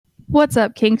What's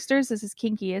up, Kinksters? This is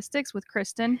Kinkyistics with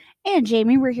Kristen. And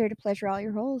Jamie, we're here to pleasure all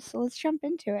your holes, so let's jump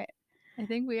into it. I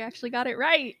think we actually got it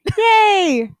right.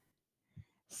 Yay!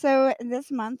 So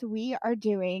this month we are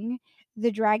doing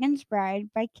The Dragon's Bride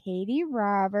by Katie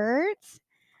Roberts.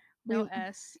 No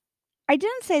S. I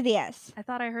didn't say the S. I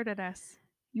thought I heard an S.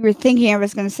 You were thinking I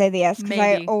was going to say the S because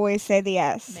I Maybe. always say the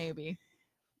S. Maybe.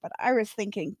 But I was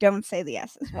thinking don't say the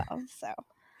S as well. So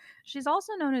She's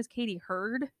also known as Katie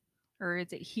Hurd. Or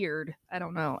is it Heard? I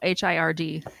don't know.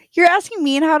 H-I-R-D. you're asking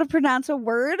me how to pronounce a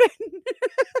word?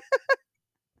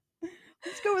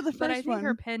 Let's go with the first But I think one.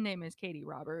 her pen name is Katie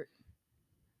Robert.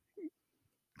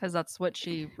 Because that's what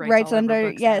she Writes all under, of her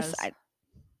books yes. as.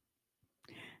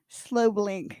 Slow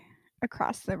blink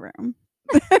across the room.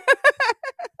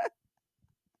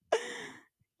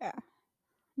 Yeah.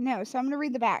 No, so I'm going to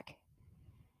read the back.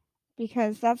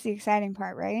 Because that's the exciting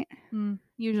part, right?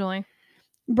 Usually.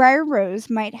 Briar Rose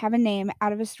might have a name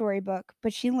out of a storybook,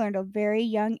 but she learned at a very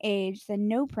young age that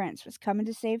no prince was coming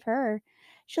to save her.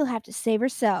 She'll have to save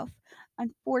herself.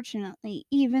 Unfortunately,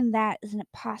 even that is an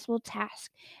impossible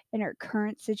task in her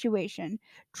current situation,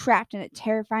 trapped in a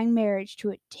terrifying marriage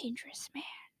to a dangerous man.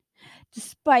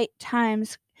 Desperate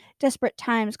times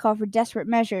call for desperate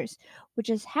measures, which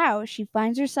is how she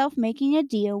finds herself making a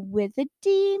deal with a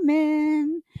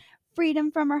demon.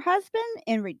 Freedom from her husband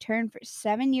in return for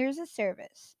 7 years of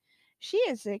service. She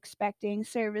is expecting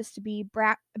service to be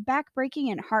backbreaking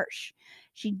and harsh.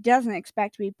 She doesn't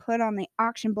expect to be put on the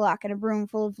auction block in a room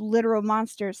full of literal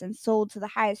monsters and sold to the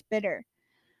highest bidder.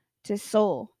 To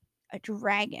Soul, a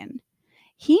dragon.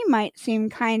 He might seem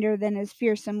kinder than his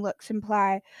fearsome looks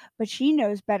imply, but she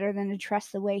knows better than to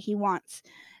trust the way he wants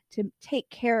to take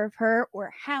care of her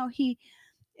or how he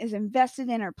is invested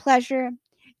in her pleasure.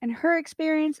 In her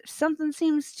experience, if something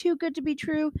seems too good to be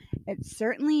true, it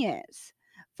certainly is.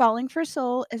 Falling for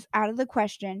Soul is out of the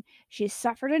question. She has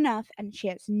suffered enough and she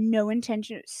has no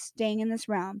intention of staying in this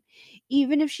realm,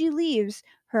 even if she leaves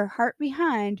her heart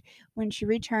behind when she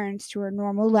returns to her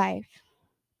normal life.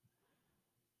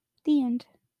 The end.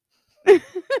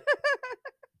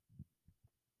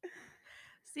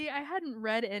 See, I hadn't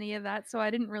read any of that, so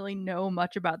I didn't really know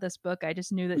much about this book. I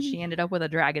just knew that she ended up with a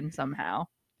dragon somehow.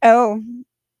 Oh,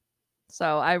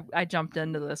 So I jumped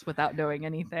into this without knowing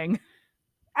anything.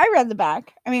 I read the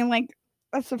back. I mean, like,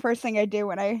 that's the first thing I do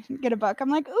when I get a book. I'm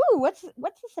like, ooh, what's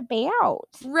this about?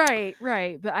 Right.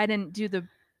 But I didn't do the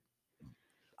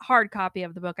hard copy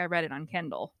of the book. I read it on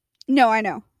Kindle. No, I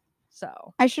know.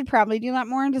 So I should probably do that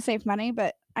more to save money,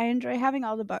 but I enjoy having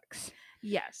all the books.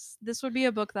 yes, this would be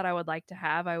a book that I would like to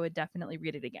have. I would definitely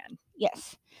read it again.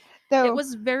 Yes. Though It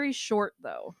was very short,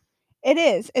 though. it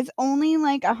is. It's only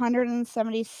like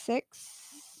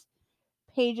 176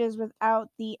 pages without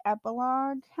the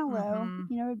epilogue. Hello.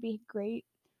 You know, it'd be great.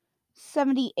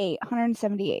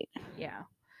 178. Yeah.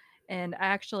 And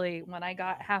actually, when I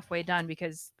got halfway done,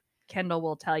 because Kendall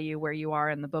will tell you where you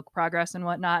are in the book progress and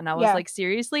whatnot, and I was like,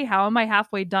 seriously, how am I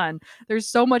halfway done? There's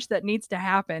so much that needs to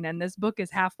happen, and this book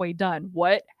is halfway done.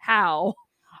 What? How?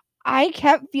 I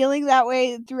kept feeling that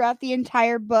way throughout the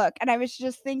entire book, and I was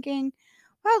just thinking,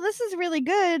 wow, this is really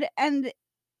good, and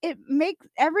it makes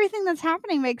everything that's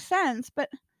happening makes sense, but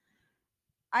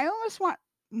I almost want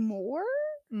more.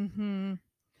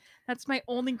 That's my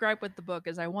only gripe with the book,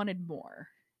 is I wanted more.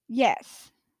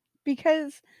 Yes,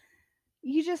 because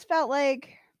you just felt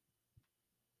like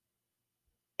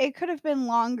it could have been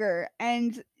longer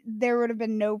and there would have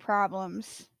been no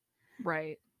problems.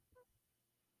 Right.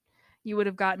 You would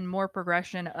have gotten more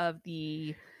progression of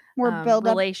the more build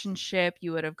relationship.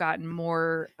 You would have gotten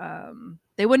more.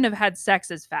 They wouldn't have had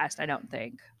sex as fast, I don't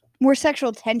think. More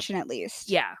sexual tension, at least.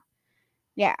 Yeah.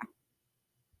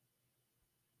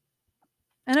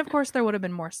 And of course, there would have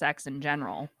been more sex in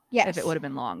general. Yes. If it would have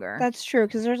been longer. That's true,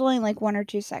 because there's only like 1 or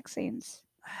 2 sex scenes.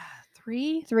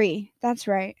 3? 3. That's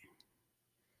right.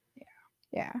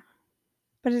 Yeah.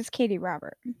 But it's Katie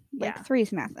Robert. Like,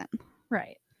 3's nothing.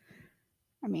 Right.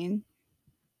 I mean,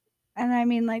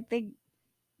 like, they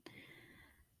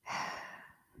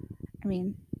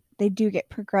do get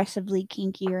progressively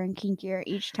kinkier and kinkier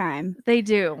each time. They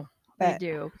do. They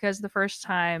do. Because the first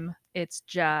time, it's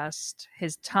just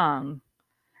his tongue.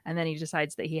 And then he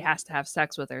decides that he has to have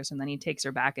sex with her. So then he takes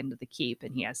her back into the keep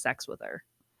and he has sex with her.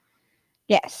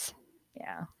 Yes.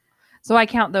 Yeah. So I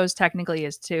count those technically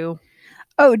as 2.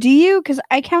 Oh, do you? Because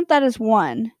I count that as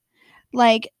 1.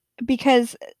 Like,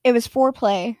 because it was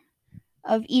foreplay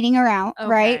of eating her out,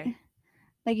 right?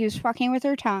 Like, he was fucking with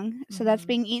her tongue. So that's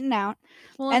being eaten out.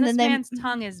 Well, and this man's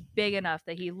tongue is big enough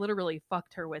that he literally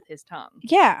fucked her with his tongue.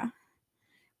 Yeah.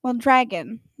 Well,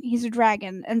 dragon. He's a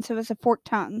dragon. And so it's a forked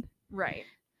tongue. Right.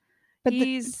 But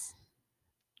he's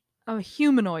a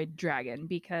humanoid dragon,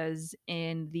 because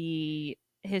in the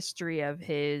history of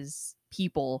his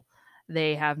people,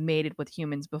 they have mated with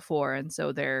humans before, and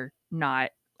so they're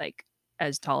not like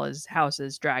as tall as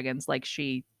houses dragons, like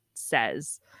she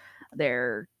says.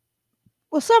 They're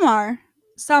Well, some are,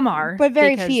 but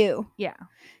very because few. yeah.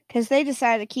 Because they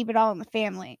decided to keep it all in the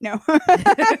family. No.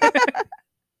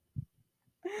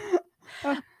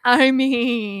 I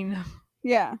mean,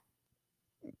 Yeah.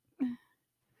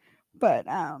 But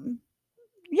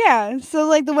yeah, so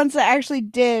like the ones that actually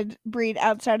did breed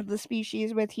outside of the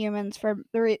species with humans for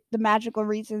the magical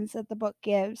reasons that the book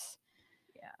gives.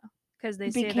 yeah, because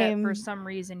they say that for Became some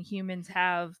reason humans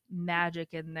have magic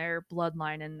in their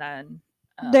bloodline, and then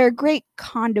they're great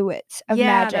conduits of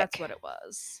yeah, magic. that's what it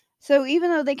was. So even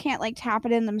though they can't like tap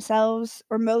it in themselves,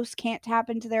 or most can't tap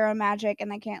into their own magic,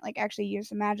 and they can't like actually use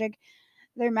the magic,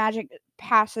 their magic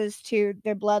passes to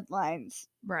their bloodlines.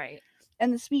 Right.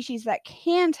 And the species that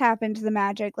can tap into the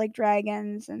magic, like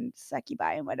dragons and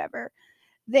succubi and whatever,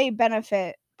 they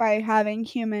benefit by having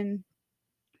human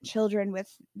children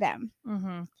with them,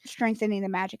 strengthening the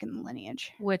magic in the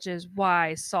lineage. Which is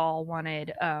why Saul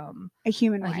wanted a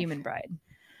human bride.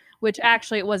 Which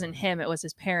actually, it wasn't him; it was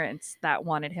his parents that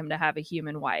wanted him to have a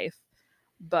human wife.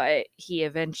 But he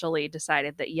eventually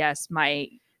decided that yes, my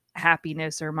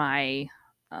happiness or my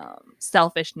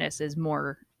selfishness is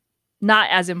more not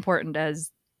as important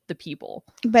as the people.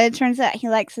 But it turns out he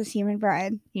likes this human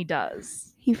bride. He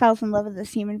does. He falls in love with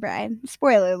this human bride.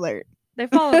 Spoiler alert. They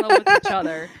fall in love with each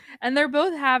other, and they're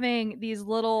both having these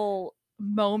little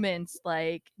moments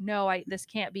like, no, this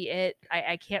can't be it.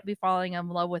 I can't be falling in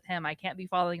love with him. I can't be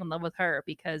falling in love with her,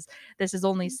 because this is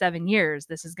only 7 years.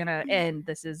 This is gonna end.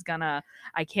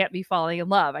 I can't be falling in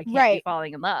love. I can't be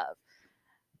falling in love.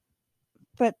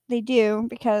 But they do,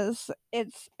 because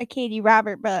it's a Katie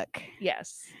Robert book.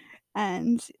 Yes.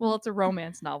 And well, it's a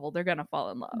romance novel. They're gonna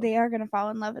fall in love. They are gonna fall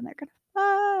in love, and they're gonna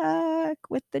fuck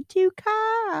with the two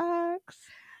cocks.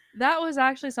 That was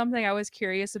actually something I was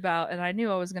curious about, and I knew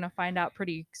I was gonna find out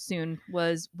pretty soon.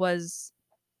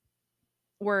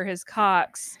 Were his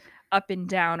cocks up and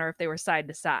down, or if they were side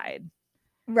to side?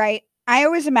 Right. I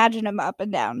always imagined them up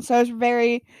and down, so I was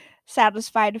very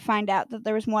satisfied to find out that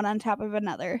there was one on top of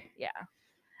another. Yeah,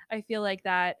 I feel like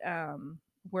that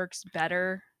works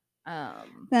better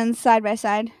than side by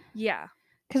side. Yeah,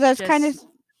 because I was kind of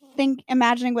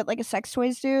imagining what like a sex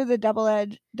toys do, the double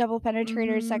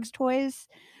penetrator sex toys.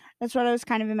 That's what I was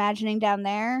kind of imagining down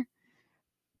there.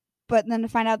 But then to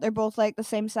find out they're both like the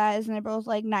same size, and they're both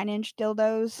like 9-inch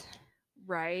dildos,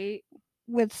 right?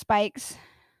 With spikes.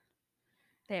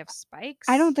 They have spikes?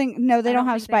 I don't think. No, they don't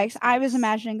have spikes. I was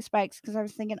imagining spikes because I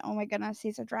was thinking, oh my goodness,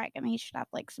 he's a dragon. He should have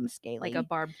like some scaly, like a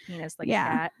barbed penis, like a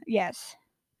cat. Yes,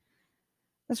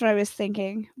 that's what I was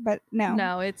thinking. But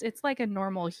no, it's like a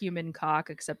normal human cock,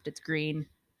 except it's green,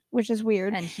 which is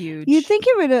weird and huge. You'd think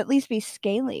it would at least be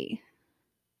scaly.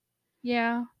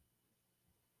 Yeah.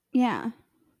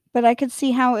 But I could see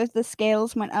how if the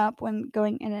scales went up when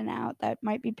going in and out, that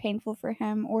might be painful for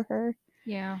him or her.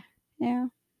 Yeah. I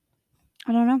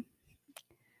don't know.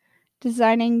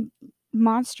 Designing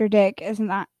monster dick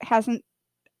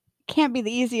can't be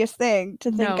the easiest thing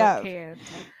to think of. It can't.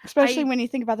 Especially when you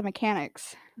think about the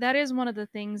mechanics. That is one of the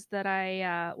things that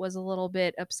I was a little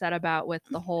bit upset about with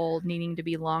the whole needing to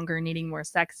be longer, needing more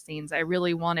sex scenes. I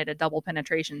really wanted a double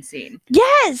penetration scene.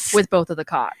 Yes! With both of the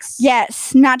cocks.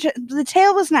 Yes. Not just the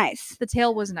tail was nice. The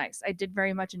tail was nice. I did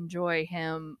very much enjoy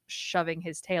him shoving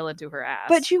his tail into her ass.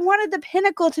 But you wanted the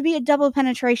pinnacle to be a double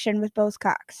penetration with both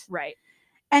cocks. Right.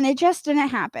 And it just didn't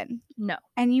happen. No.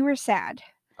 And you were sad.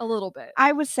 A little bit.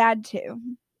 I was sad too.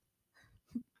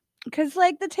 Because,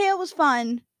 like, the tail was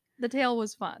fun. The tail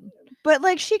was fun. But,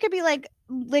 like, she could be, like,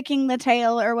 licking the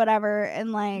tail or whatever.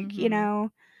 And, like, you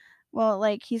know, well,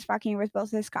 like, he's fucking with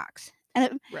both his cocks.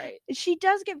 And she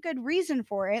does give good reason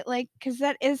for it. Like, because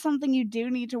that is something you do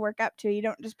need to work up to. You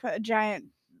don't just put a giant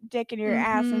dick in your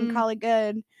ass and call it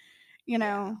good. You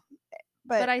know.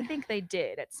 But I think they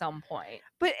did at some point.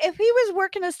 But if he was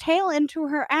working his tail into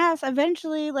her ass,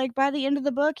 eventually, like, by the end of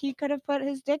the book, he could have put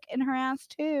his dick in her ass,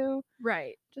 too.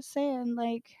 Right. Just saying,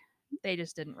 like... They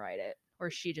just didn't write it. Or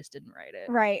she just didn't write it.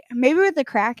 Right. Maybe with the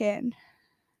Kraken.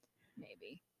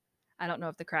 Maybe. I don't know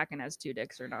if the Kraken has 2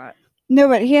 dicks or not. No,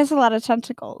 but he has a lot of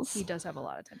tentacles. He does have a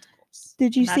lot of tentacles.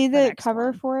 Did you see the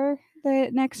cover for the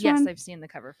next one? Yes, I've seen the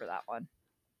cover for that one.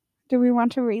 Do we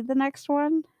want to read the next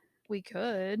one? We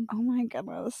could. Oh my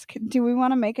goodness. Do we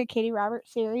want to make a Katie Robert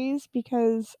series?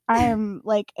 Because I am,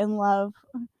 like, in love.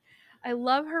 I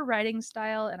love her writing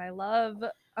style, and I love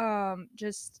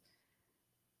just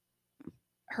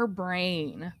her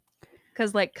brain.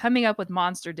 Because, like, coming up with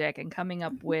Monster Dick and coming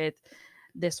up with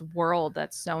this world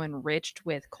that's so enriched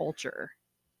with culture,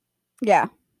 Yeah.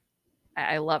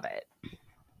 I love it.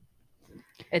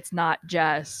 It's not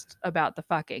just about the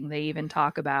fucking. They even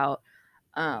talk about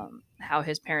how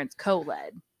his parents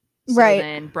co-led. So Right.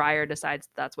 then Briar decides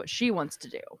that's what she wants to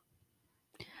do.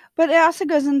 But it also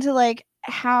goes into, like,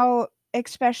 how,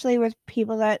 especially with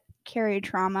people that carry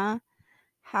trauma,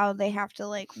 how they have to,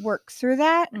 like, work through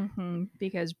that.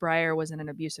 Because Briar was in an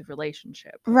abusive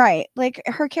relationship. Right. Like,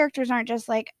 her characters aren't just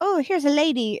like, oh, here's a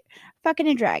lady fucking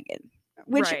a dragon.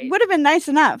 Which Right. would have been nice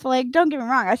enough. Like, don't get me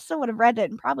wrong, I still would have read it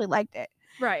and probably liked it.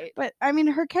 Right. But, I mean,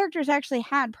 her characters actually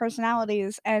had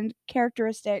personalities and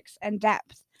characteristics and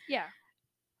depth. Yeah.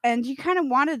 And you kind of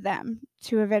wanted them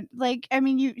to have, like, I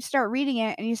mean, you start reading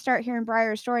it and you start hearing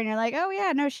Briar's story and you're like, oh,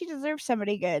 yeah, no, she deserves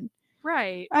somebody good.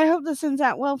 Right. I hope this ends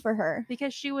out well for her.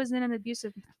 Because she was in an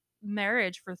abusive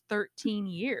marriage for 13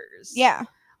 years. Yeah.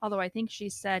 Although I think she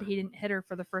said he didn't hit her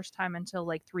for the first time until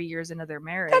like 3 years into their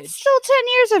marriage. That's still 10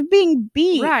 years of being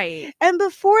beat. Right. And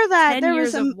before that, 10 there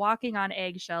years was of walking on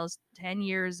eggshells, 10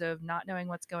 years of not knowing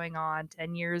what's going on,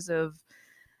 10 years of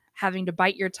having to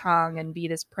bite your tongue and be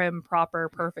this prim, proper,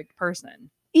 perfect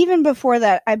person. Even before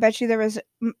that, I bet you there was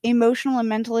emotional and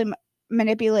mental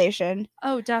manipulation.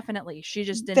 Oh, definitely. She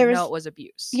just didn't know it was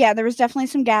abuse. Yeah, there was definitely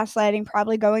some gaslighting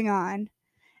probably going on.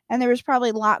 And there was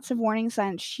probably lots of warning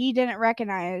signs she didn't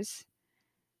recognize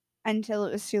until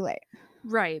it was too late.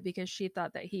 Right, because she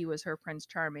thought that he was her Prince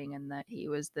Charming and that he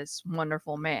was this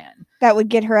wonderful man. That would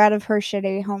get her out of her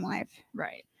shitty home life.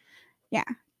 Right. Yeah.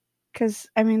 Because,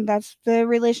 I mean, that's the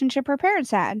relationship her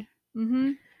parents had.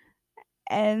 Mm-hmm.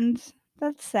 And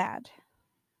that's sad.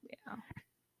 Yeah.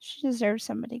 She deserves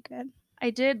somebody good. I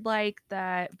did like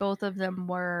that both of them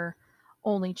were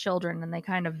only children and they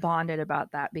kind of bonded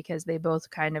about that because they both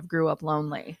kind of grew up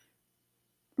lonely.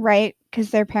 Right? Because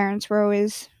their parents were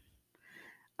always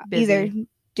busy.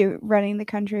 Either running the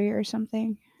country or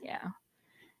something. Yeah.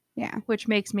 Yeah. Which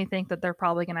makes me think that they're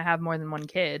probably going to have more than one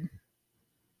kid.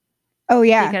 Oh,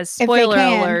 yeah. Because, spoiler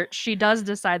alert, she does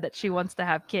decide that she wants to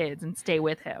have kids and stay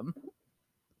with him.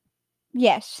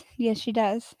 Yes. Yes, she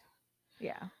does.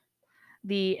 Yeah.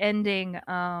 The ending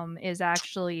is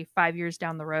actually 5 years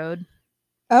down the road.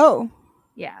 Oh.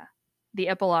 Yeah. The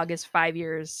epilogue is 5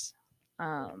 years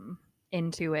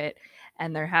into it,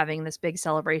 and they're having this big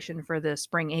celebration for the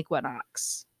spring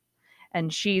equinox.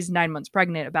 And she's 9 months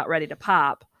pregnant, about ready to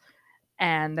pop.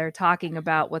 And they're talking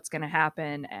about what's going to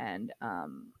happen and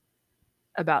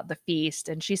about the feast.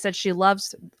 And she said she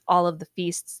loves all of the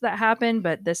feasts that happen,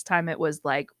 but this time it was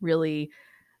like really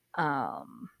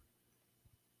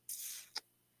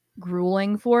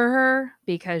grueling for her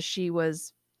because she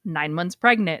was 9 months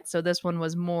pregnant. So this one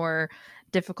was more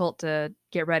difficult to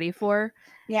get ready for.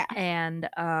 Yeah. And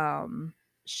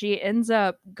she ends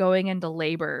up going into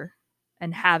labor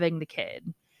and having the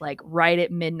kid like right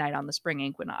at midnight on the spring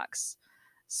equinox.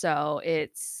 So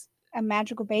it's a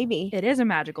magical baby. It is a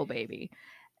magical baby.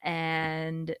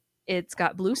 And it's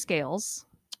got blue scales,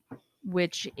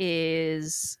 which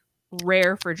is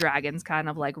rare for dragons, kind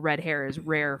of like red hair is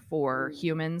rare for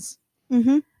humans.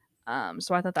 Mm-hmm.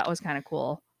 So I thought that was kind of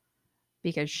cool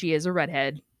because she is a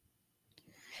redhead.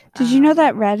 Did you know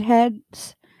that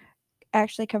redheads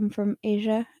actually come from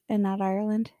Asia and not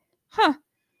Ireland? Huh.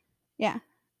 Yeah.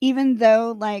 Even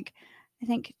though, like, I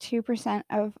think 2%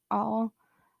 of all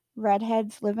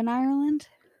redheads live in Ireland.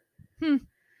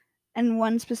 And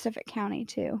one specific county,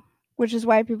 too. Which is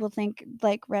why people think,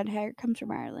 like, red hair comes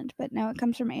from Ireland. But no, it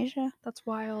comes from Asia. That's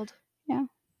wild. Yeah.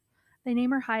 They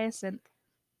name her Hyacinth.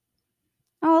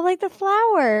 Oh, like the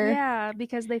flower. Yeah,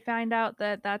 because they find out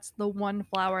that that's the one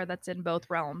flower that's in both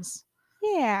realms.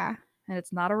 Yeah. And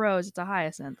it's not a rose, it's a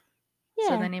hyacinth. Yeah.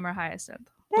 So they name her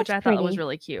Hyacinth, which I thought was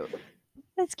really cute.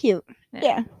 That's cute.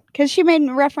 Yeah. Because she made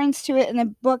reference to it in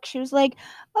the book. She was like,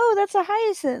 oh, that's a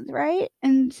hyacinth, right?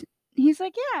 And he's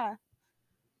like, yeah.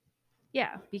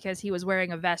 Yeah, because he was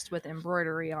wearing a vest with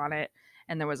embroidery on it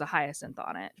and there was a hyacinth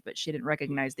on it, but she didn't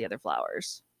recognize the other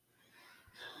flowers.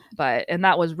 And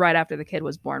that was right after the kid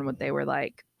was born when they were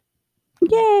like,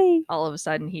 yay. All of a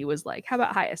sudden he was like, how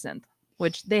about Hyacinth?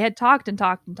 Which they had talked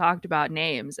about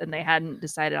names and they hadn't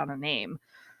decided on a name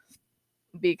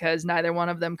because neither one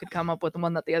of them could come up with the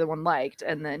one that the other one liked.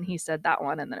 And then he said that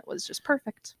one and then it was just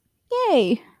perfect.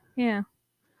 Yay. Yeah.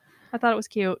 I thought it was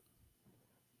cute.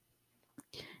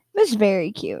 It was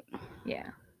very cute. Yeah.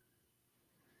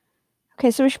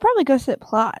 Okay, so we should probably go through the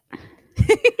plot.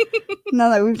 Now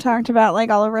that we've talked about like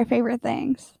all of our favorite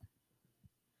things.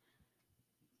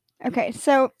 Okay,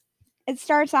 so it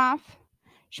starts off.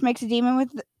 She makes a demon with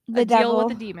the devil. Deal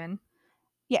with a demon.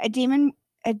 Yeah, a demon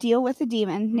a deal with a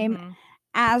demon named Mhm.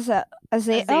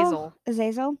 Azazel.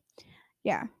 Azazel.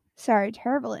 Yeah. Sorry,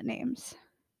 terrible at names.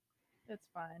 It's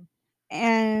fine.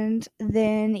 And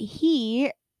then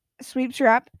he sweeps her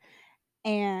up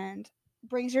and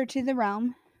brings her to the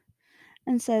realm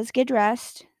and says, "Get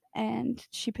dressed." And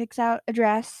she picks out a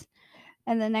dress.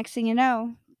 And the next thing you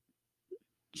know,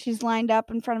 she's lined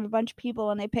up in front of a bunch of people,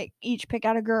 and they each pick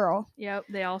out a girl Yep,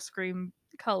 they all scream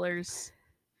colors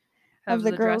of of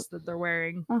the the girl. dress that they're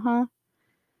wearing.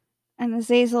 And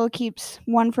Azazel keeps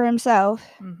one for himself,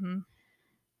 Mhm.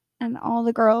 and all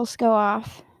the girls go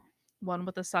off. One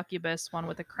with a succubus, one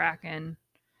with a kraken.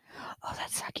 Oh, that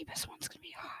succubus one's gonna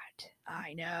be hot.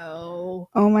 I know.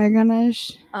 Oh my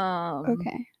gosh. Okay.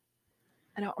 Okay.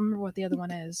 I don't remember what the other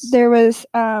one is. There was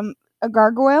a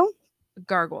gargoyle.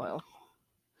 Gargoyle.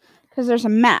 Because there's a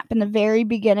map in the very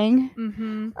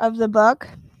beginning of the book.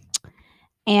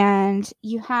 And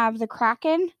you have the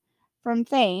Kraken from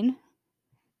Thane,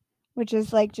 which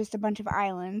is like just a bunch of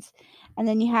islands. And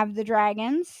then you have the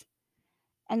dragons.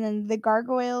 And then the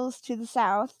gargoyles to the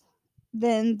south.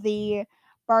 Then the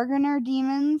bargainer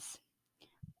demons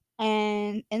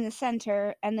and in the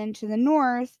center. And then to the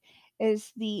north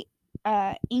is the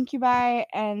incubi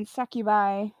and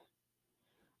succubi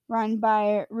run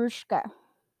by Rushka.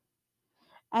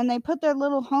 And they put their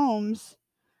little homes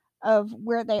of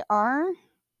where they are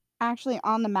actually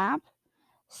on the map.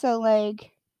 So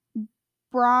like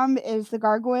Brahm is the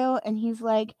gargoyle, and he's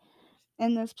like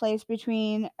in this place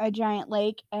between a giant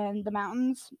lake and the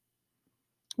mountains,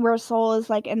 where Soul is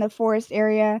like in the forest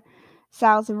area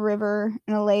south of a river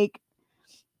and a lake.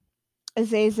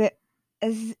 Azazel.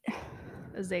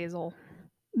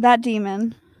 That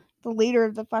demon, the leader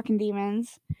of the fucking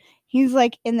demons, he's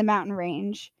like in the mountain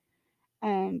range.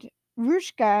 And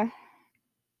Ruslaka,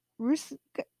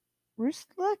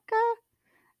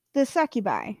 the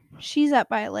succubi, she's up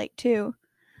by a lake too,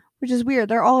 which is weird.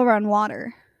 They're all around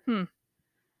water.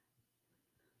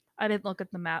 I didn't look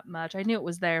at the map much. I knew it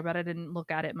was there, but I didn't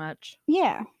look at it much.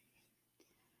 Yeah.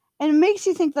 And it makes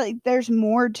you think that like, there's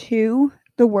more to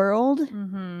the world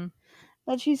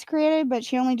that she's created, but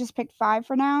she only just picked 5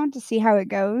 for now to see how it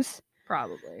goes.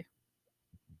 Probably.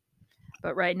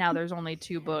 But right now there's only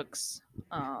 2 books,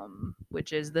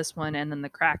 which is this one and then the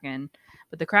Kraken.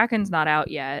 But the Kraken's not out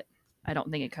yet. I don't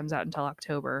think it comes out until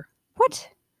October. What?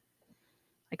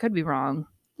 I could be wrong.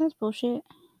 That's bullshit.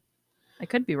 I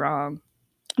could be wrong.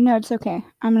 No, it's okay.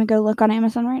 I'm going to go look on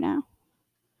Amazon right now.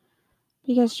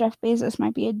 Because Jeff Bezos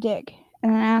might be a dick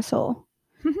and an asshole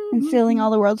and stealing all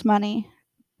the world's money.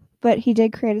 But he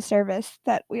did create a service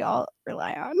that we all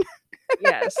rely on.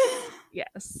 Yes.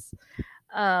 Yes.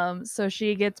 So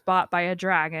she gets bought by a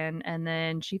dragon, and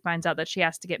then she finds out that she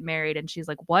has to get married, and she's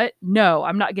like, "What? No,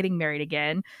 I'm not getting married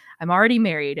again. I'm already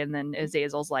married." And then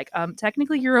Azazel's like,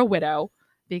 technically you're a widow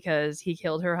because he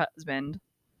killed her husband.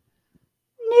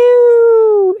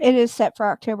 No! It is set for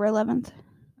October 11th.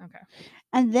 Okay.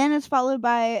 And then it's followed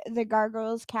by The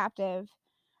Gargoyle's Captive,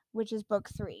 which is book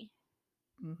 3.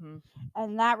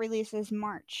 And that releases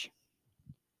March.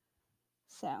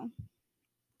 So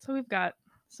we've got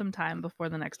some time before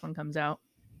the next one comes out,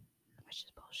 which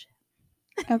is bullshit.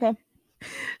 Okay.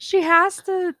 She has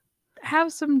to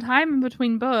have some time in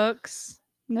between books.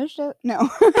 No.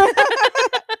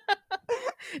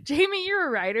 Jamie, you're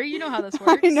a writer. You know how this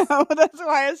works. I know. That's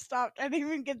why I stopped. I didn't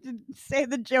even get to say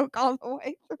the joke all the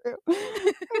way through.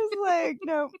 I was like,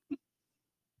 no.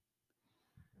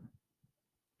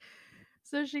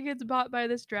 So she gets bought by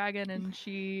this dragon, and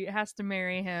she has to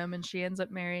marry him, and she ends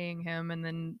up marrying him, and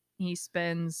then he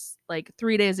spends like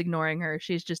 3 days ignoring her.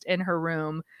 She's just in her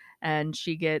room, and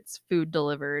she gets food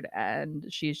delivered, and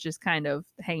she's just kind of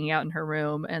hanging out in her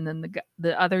room. And then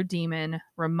the other demon,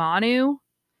 Ramanu,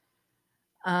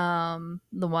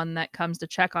 the one that comes to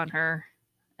check on her,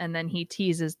 and then he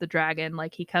teases the dragon.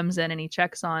 Like, he comes in and he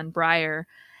checks on Briar,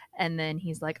 and then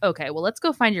he's like, "Okay, well, let's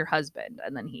go find your husband."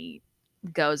 And then he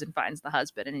goes and finds the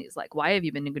husband, and he's like, "Why have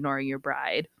you been ignoring your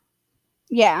bride?"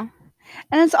 Yeah.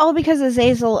 And it's all because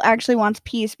Azazel actually wants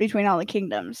peace between all the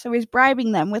kingdoms, so he's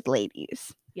bribing them with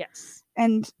ladies. Yes.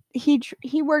 And he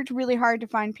worked really hard to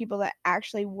find people that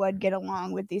actually would get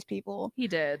along with these people. He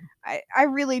did. I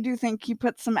really do think he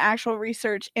put some actual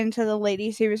research into the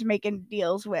ladies he was making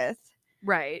deals with.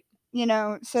 Right. You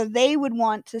know, so they would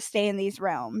want to stay in these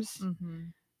realms.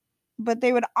 But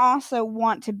they would also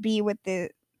want to be with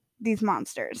these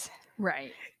monsters.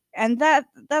 Right. And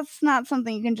that's not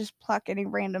something you can just pluck any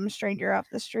random stranger off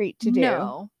the street to do.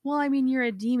 No. Well, I mean, you're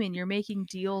a demon. You're making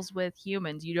deals with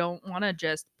humans. You don't want to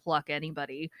just pluck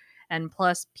anybody. And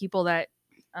plus, people that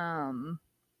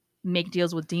make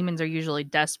deals with demons are usually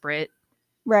desperate.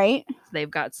 Right. So they've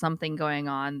got something going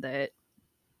on that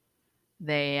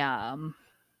they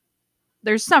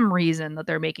there's some reason that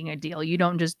they're making a deal. You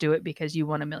don't just do it because you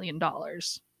won $1 million.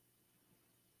 What?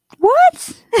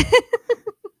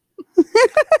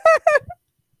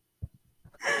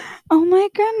 Oh my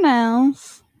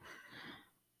goodness.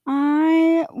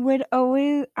 No,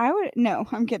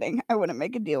 I'm kidding. I wouldn't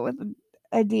make a deal with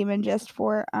a demon just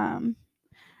for $1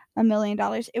 million.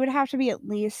 It would have to be at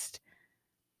least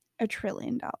 $1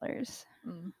 trillion.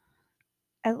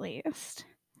 At least.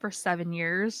 For 7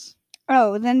 years.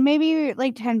 Oh, then maybe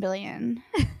like 10 billion.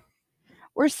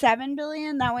 Or 7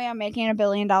 billion. That way I'm making $1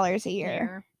 billion a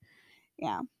year.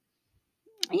 Yeah.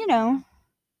 You know.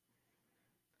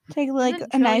 Take like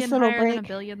Isn't a nice trillion little higher break. than $1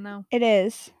 billion though? It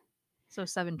is. So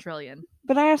 7 trillion.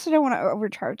 But I also don't want to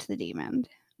overcharge the demon.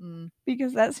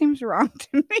 Because that seems wrong to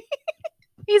me.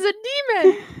 He's a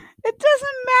demon. It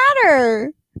doesn't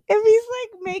matter. If he's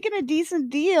like making a decent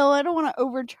deal, I don't want to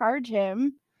overcharge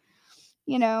him.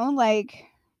 You know, like.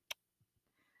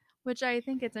 Which I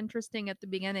think it's interesting at the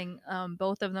beginning.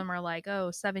 Both of them are like,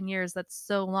 oh, 7 years, that's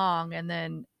so long. And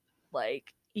then like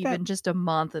even just a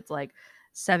month, it's like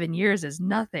 7 years is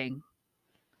nothing.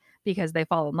 Because they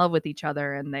fall in love with each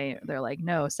other and they're like,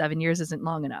 no, 7 years isn't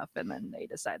long enough. And then they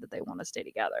decide that they want to stay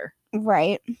together.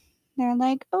 Right. They're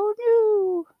like,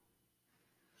 oh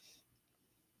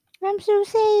no. I'm so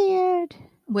sad.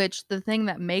 Which the thing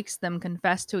that makes them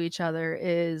confess to each other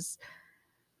is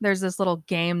there's this little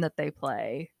game that they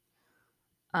play.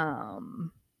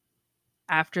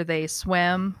 After they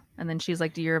swim, and then she's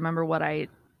like, do you remember what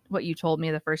you told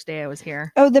me the first day I was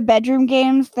here? Oh, the bedroom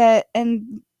games that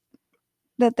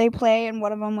they play, and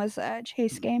one of them was a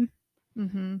chase game.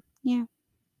 Mm-hmm. Yeah.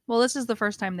 Well, this is the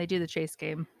first time they do the chase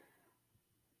game.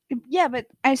 Yeah, but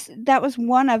that was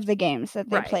one of the games that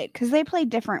they played, because they play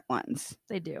different ones.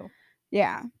 They do.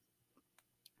 Yeah.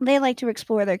 They like to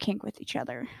explore their kink with each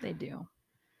other. They do.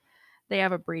 They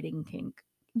have a breeding kink.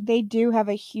 They do have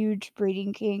a huge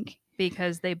breeding kink.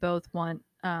 Because they both want,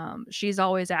 she's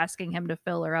always asking him to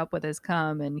fill her up with his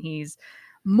cum, and he's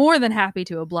more than happy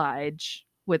to oblige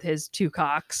with his 2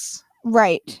 cocks.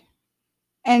 Right.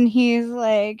 And he's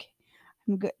like,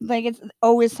 I'm good. Like, it's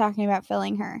always talking about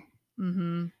filling her.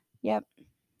 Mm-hmm. Yep.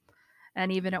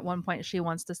 And even at one point, she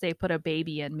wants to say, put a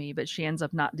baby in me, but she ends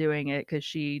up not doing it because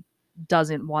she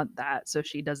doesn't want that, so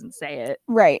she doesn't say it.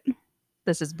 Right.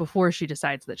 This is before she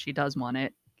decides that she does want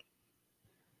it.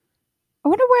 I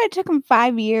wonder why it took him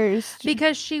 5 years.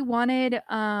 Because she wanted...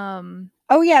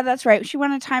 Oh, yeah, that's right. She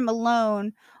wanted time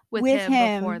alone with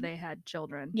him before they had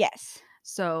children. Yes.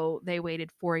 So they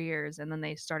waited 4 years, and then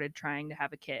they started trying to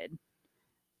have a kid.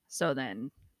 So then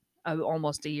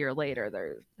almost a year later,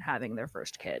 they're having their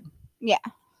first kid. Yeah.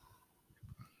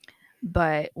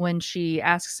 But when she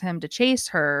asks him to chase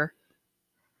her,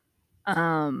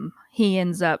 he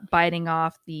ends up biting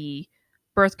off the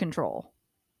birth control.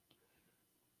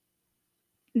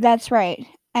 That's right.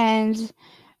 And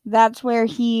that's where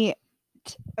he,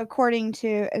 according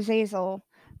to Azazel,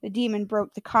 the demon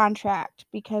broke the contract,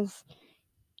 because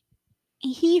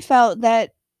he felt that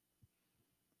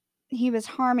he was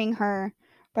harming her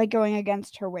by going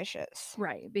against her wishes.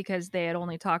 Right, because they had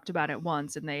only talked about it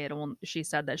once, and she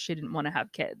said that she didn't want to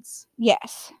have kids.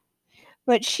 Yes.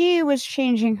 But she was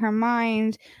changing her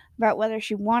mind about whether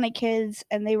she wanted kids,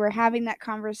 and they were having that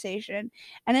conversation.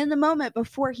 And in the moment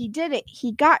before he did it,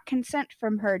 he got consent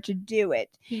from her to do it.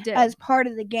 He did. As part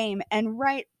of the game. And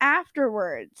right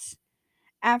afterwards,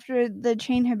 after the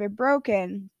chain had been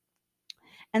broken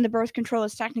and the birth control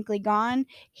is technically gone,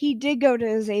 he did go to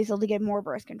Azazel to get more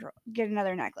birth control, get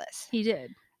another necklace. He did.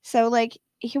 So, like,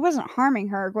 he wasn't harming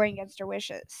her or going against her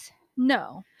wishes.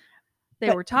 No.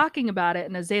 They were talking about it,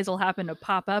 and Azazel happened to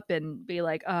pop up and be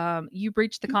like, you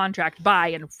breached the contract, bye,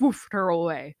 and woofed her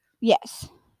away. Yes.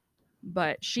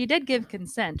 But she did give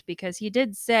consent, because he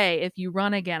did say, if you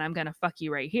run again, I'm going to fuck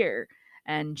you right here.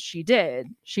 And she did.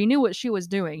 She knew what she was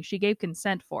doing. She gave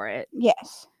consent for it.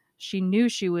 Yes. She knew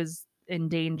she was in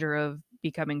danger of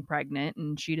becoming pregnant,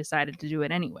 and she decided to do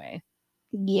it anyway.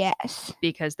 Yes.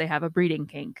 Because they have a breeding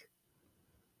kink.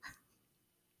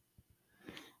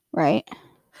 Right.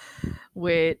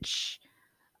 Which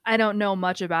I don't know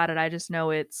much about it. I just know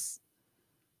it's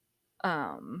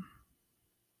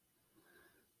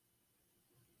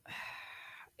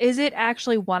is it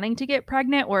actually wanting to get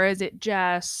pregnant, or is it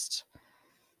just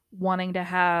wanting to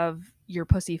have your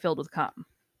pussy filled with cum?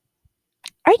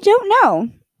 I don't know.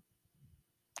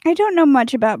 I don't know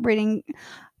much about breeding.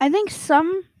 I think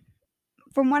from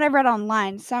what I've read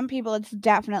online, some people it's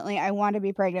definitely, I want to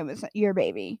be pregnant with your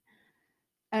baby.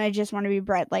 And I just want to be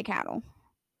bred like cattle.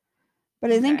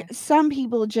 But I think some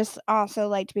people just also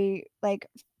like to be like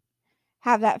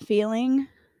have that feeling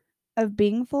of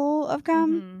being full of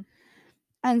cum. Mhm.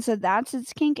 And so that's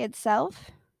its kink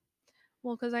itself.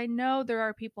 Well, because I know there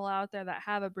are people out there that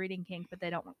have a breeding kink, but they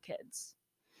don't want kids.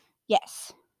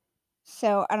 Yes.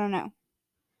 So I don't know.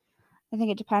 I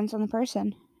think it depends on the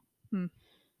person.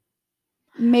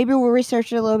 Maybe we'll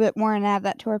research it a little bit more and add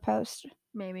that to our post.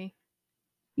 Maybe.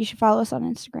 You should follow us on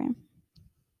Instagram.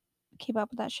 Keep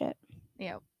up with that shit.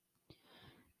 Yeah.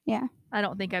 Yeah. I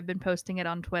don't think I've been posting it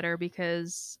on Twitter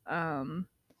because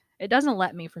it doesn't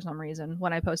let me for some reason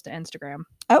when I post to Instagram.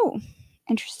 Oh,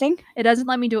 interesting. It doesn't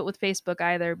let me do it with Facebook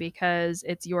either because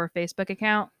it's your Facebook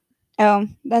account. Oh,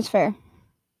 that's fair.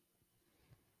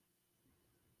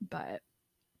 But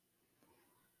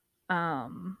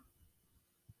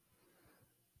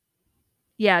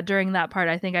yeah, during that part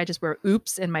I think I just wrote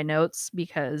oops in my notes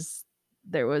because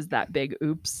there was that big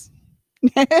oops.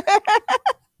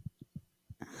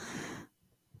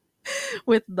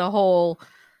 With the whole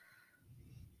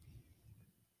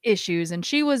issues, and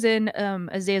she was in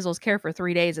Azazel's care for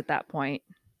 3 days at that point.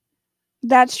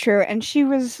 That's true, and she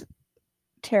was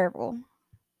terrible.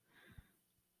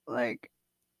 Like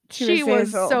she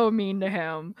was so mean to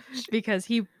him because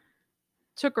he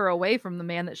took her away from the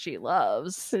man that she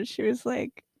loves. So she was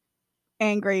like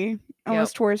angry,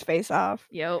 almost tore his face off.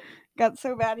 Yep. Got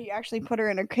so bad he actually put her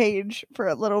in a cage for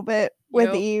a little bit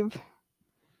with Eve.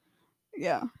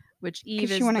 Yeah. Which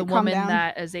Eve is the woman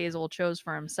that Azazel chose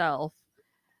for himself.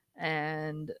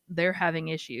 And they're having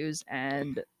issues,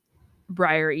 and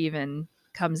Briar even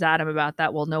comes at him about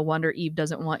that. Well, no wonder Eve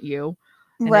doesn't want you.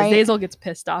 And Azazel gets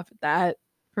pissed off at that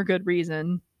for good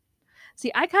reason.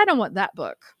 See, I kind of want that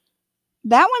book.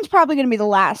 That one's probably going to be the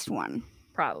last one.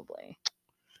 Probably.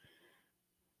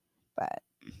 But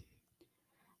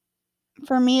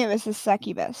for me, it was the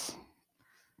succubus.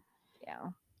 Yeah.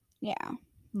 Yeah.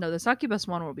 No, the succubus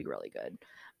one will be really good.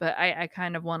 But I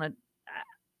kind of want to...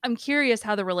 I'm curious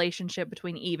how the relationship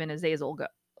between Eve and Azazel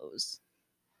goes.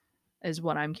 Is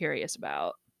what I'm curious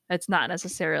about. It's not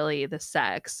necessarily the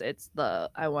sex. It's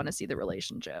I want to see the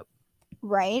relationship.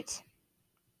 Right.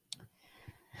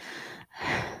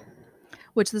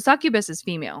 Which the succubus is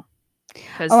female.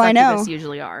 Because succubus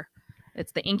usually are.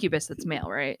 It's the incubus that's male,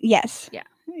 right? Yes. Yeah.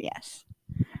 Yes.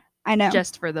 I know.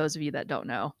 Just for those of you that don't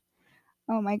know.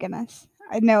 Oh my goodness.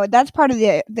 I know. That's part of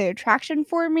the attraction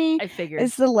for me. I figured.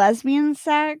 It's the lesbian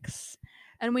sex.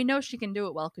 And we know she can do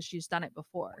it well because she's done it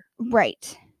before.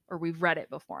 Right. Or we've read it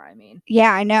before, I mean.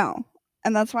 Yeah, I know.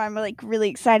 And that's why I'm like really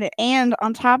excited. And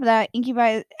on top of that,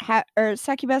 incubi or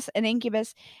succubus and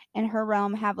incubus in her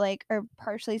realm have like or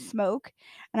partially smoke.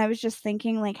 And I was just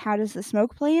thinking like, how does the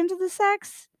smoke play into the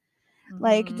sex? Mm-hmm.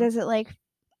 Like, does it like,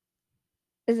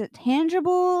 is it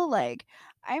tangible? Like,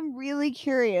 I'm really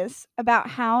curious about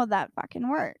how that fucking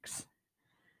works.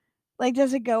 Like,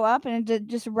 does it go up and it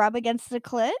just rub against the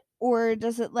clit, or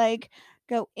does it like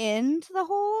go into the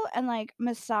hole and like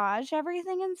massage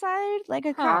everything inside like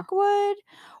a cock would,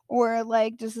 or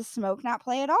like does the smoke not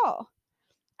play at all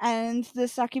and the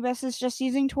succubus is just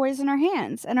using toys in her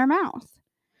hands and her mouth?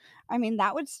 I mean,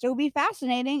 that would still be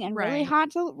fascinating and really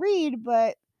hot to read,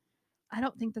 but I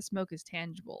don't think the smoke is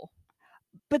tangible.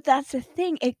 But that's the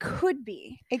thing, it could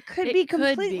be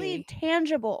completely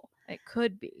tangible. It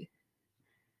could be,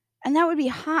 and that would be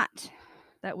hot.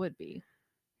 That would be.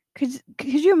 Could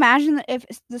you imagine that if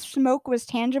the smoke was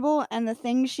tangible and the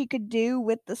things she could do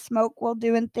with the smoke while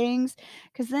doing things?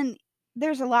 Because then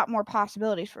there's a lot more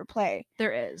possibilities for play.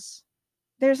 There is.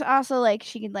 There's also like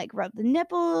she could like rub the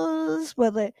nipples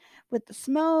with the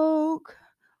smoke,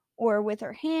 or with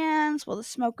her hands while the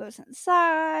smoke goes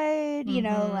inside. You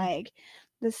know, like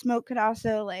the smoke could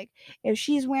also like if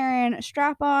she's wearing a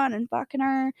strap on and fucking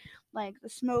her, like the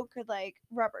smoke could like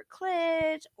rub her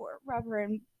clit or rub her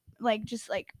and like just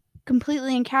like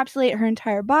completely encapsulate her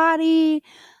entire body.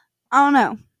 I don't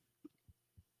know.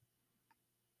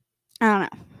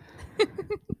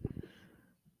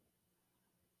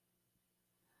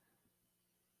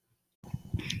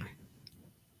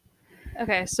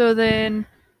 Okay, so then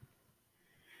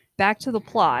back to the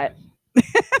plot.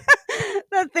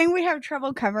 That thing we have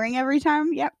trouble covering every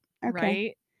time. Yep. Okay.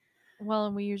 Right. Well,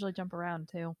 and we usually jump around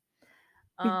too.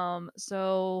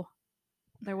 So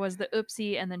there was the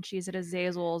oopsie, and then she's at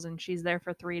Azazel's, and she's there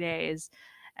for 3 days.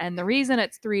 And the reason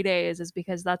it's 3 days is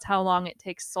because that's how long it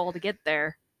takes Saul to get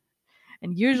there.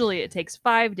 And usually it takes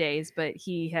 5 days, but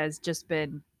he has just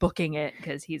been booking it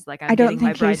because he's like, I'm getting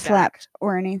my bride back. I don't think he slept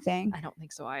or anything. I don't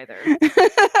think so either.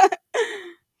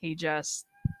 He just,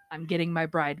 I'm getting my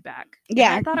bride back.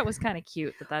 Yeah. And I thought it was kind of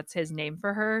cute that that's his name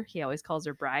for her. He always calls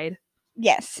her bride.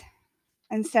 Yes.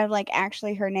 instead of like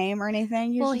actually her name or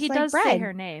anything. Well, Just he like does say bride.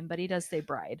 her name, but he does say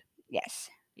bride. Yes.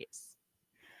 Yes.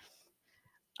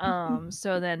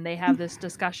 So then they have this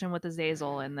discussion with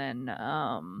Azazel, and then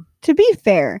To be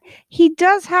fair, he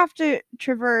does have to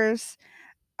traverse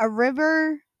a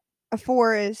river, a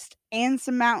forest, and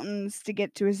some mountains to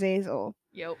get to Azazel.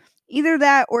 Yep. Either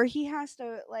that or he has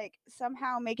to like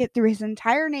somehow make it through his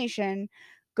entire nation,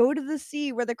 go to the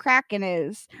sea where the Kraken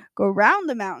is, go around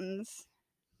the mountains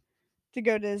to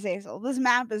go to Azazel. This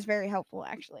map is very helpful,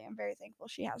 actually. I'm very thankful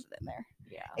she has it in there.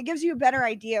 Yeah. It gives you a better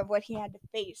idea of what he had to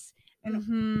face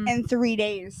in 3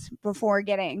 days before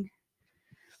getting.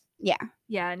 Yeah.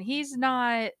 Yeah, and he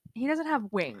doesn't have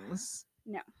wings.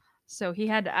 No. So he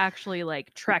had to actually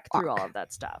like trek through all Walk. of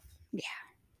that stuff. Yeah.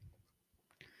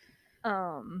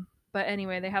 But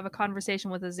anyway, they have a conversation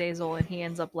with Azazel, and he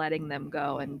ends up letting them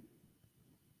go and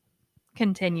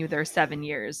continue their 7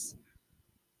 years.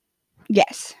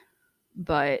 Yes.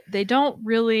 But they don't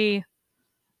really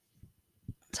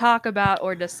talk about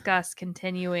or discuss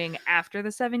continuing after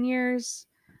the 7 years.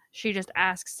 She just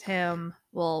asks him,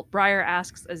 well, Briar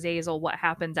asks Azazel what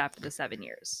happens after the 7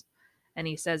 years. And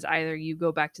he says either you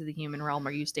go back to the human realm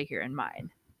or you stay here in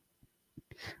mine.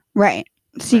 Right.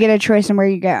 So you get a choice on where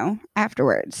you go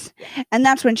afterwards. Yeah. And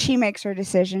that's when she makes her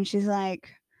decision. She's like,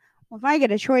 well, if I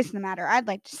get a choice in the matter, I'd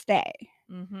like to stay.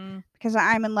 Mm-hmm. Because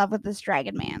I'm in love with this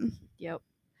dragon man. Yep.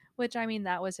 Which, I mean,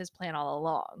 that was his plan all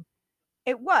along.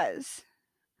 It was.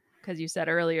 Because you said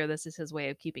earlier, this is his way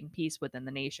of keeping peace within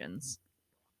the nations.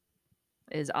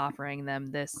 Is offering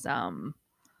them this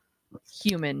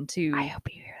human to... I hope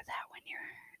you hear that when you're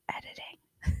editing.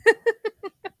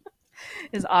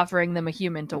 Is offering them a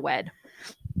human to wed.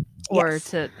 Or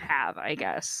to have, I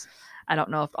guess. I don't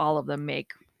know if all of them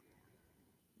make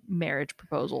marriage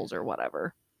proposals or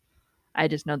whatever. I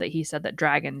just know that he said that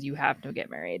dragons, you have to get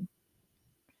married.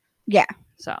 Yeah.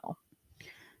 So.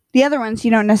 The other ones,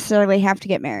 you don't necessarily have to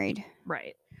get married.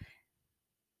 Right.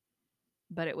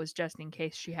 But it was just in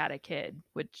case she had a kid,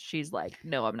 which she's like,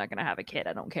 no, I'm not going to have a kid.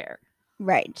 I don't care.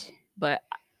 Right. But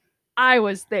I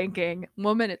was thinking,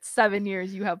 woman, it's 7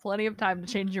 years. You have plenty of time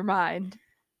to change your mind.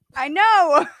 I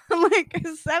know. Like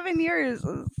 7 years.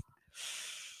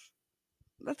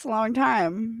 That's a long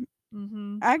time.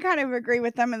 Mm-hmm. I kind of agree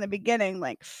with them in the beginning.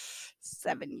 Like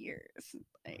 7 years.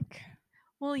 Like.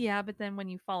 Well, yeah, but then when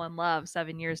you fall in love,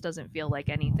 7 years doesn't feel like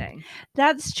anything.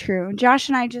 That's true. Josh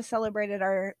and I just celebrated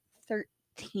our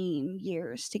 13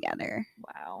 years together.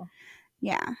 Wow.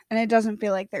 Yeah, and it doesn't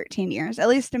feel like 13 years. At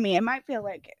least to me. It might feel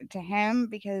like to him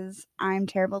because I'm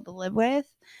terrible to live with.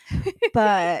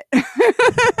 But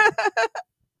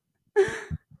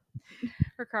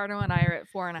Ricardo and I are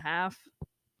at 4.5.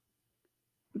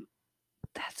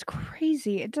 That's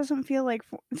crazy. It doesn't feel like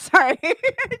sorry.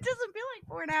 It doesn't feel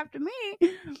like 4.5 to me.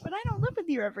 But I don't live with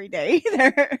you every day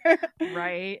either.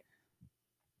 Right.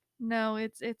 No,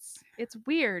 it's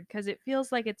weird because it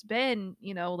feels like it's been,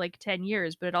 like 10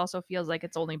 years, but it also feels like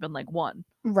it's only been like 1.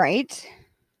 Right.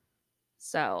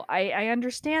 So I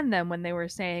understand them when they were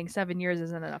saying 7 years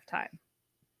isn't enough time.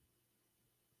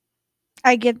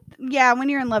 I get, yeah, when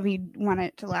you're in love, you want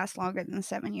it to last longer than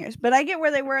 7 years. But I get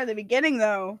where they were at the beginning,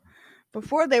 though.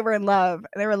 Before they were in love,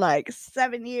 they were like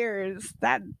 7 years.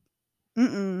 That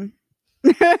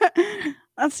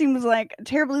that seems like a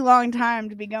terribly long time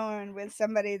to be going with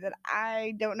somebody that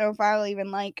I don't know if I'll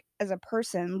even like as a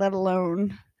person, let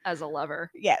alone as a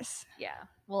lover. Yes. Yeah.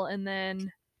 Well, and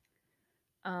then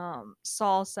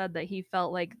Saul said that he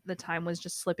felt like the time was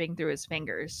just slipping through his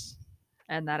fingers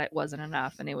and that it wasn't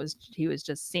enough, and he was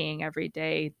just seeing every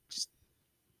day just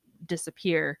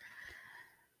disappear.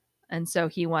 And so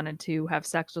he wanted to have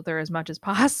sex with her as much as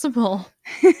possible.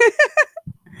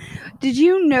 Did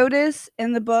you notice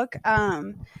in the book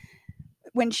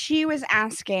when she was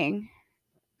asking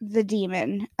the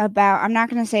demon about, I'm not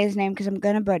going to say his name because I'm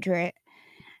going to butcher it,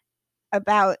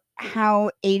 about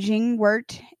how aging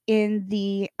worked in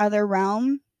the other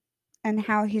realm, and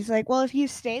how he's like, well, if you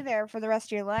stay there for the rest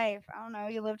of your life, I don't know,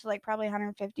 you live to like probably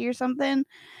 150 or something.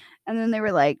 And then they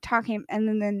were like talking, and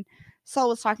then Saul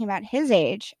was talking about his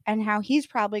age and how he's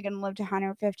probably going to live to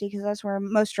 150 because that's where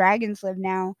most dragons live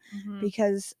now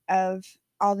because of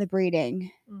all the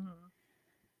breeding.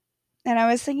 And I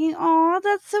was thinking, oh,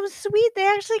 that's so sweet. They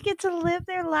actually get to live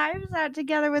their lives out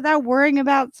together without worrying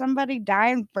about somebody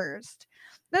dying first.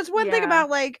 That's one thing about,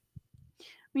 like,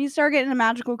 when you start getting into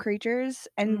magical creatures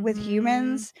and with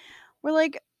humans, we're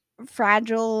like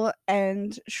fragile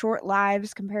and short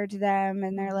lives compared to them.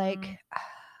 And they're like,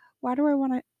 why do I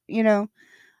want to,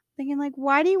 thinking like,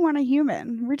 why do you want a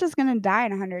human? We're just going to die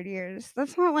in 100 years.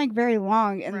 That's not like very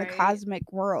long in the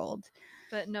cosmic world.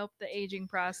 But nope, the aging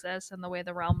process and the way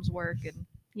the realms work, and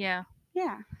yeah.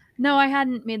 No, I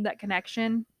hadn't made that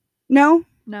connection. No?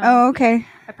 No. Oh, okay.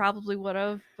 I probably would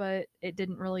have, but it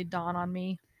didn't really dawn on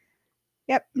me.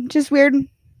 Yep. Just weird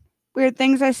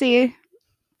things I see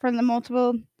from the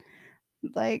multiple,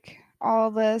 like,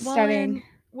 all the studying.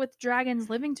 With dragons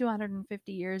living to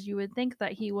 150 years, you would think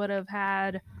that he would have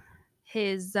had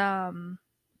his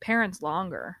parents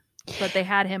longer, but they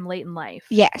had him late in life.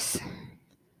 Yes.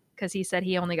 Because he said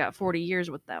he only got 40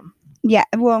 years with them. Yeah,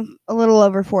 well, a little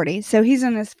over 40. So he's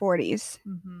in his 40s.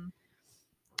 Mm-hmm.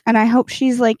 And I hope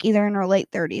she's like either in her late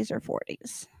 30s or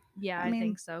 40s. Yeah, I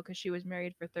think so, because she was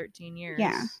married for 13 years.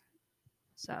 Yeah.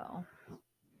 So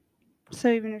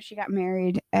even if she got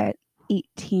married at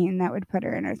 18, that would put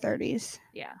her in her 30s.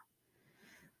 Yeah.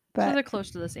 But so they're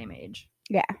close to the same age.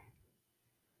 Yeah.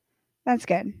 That's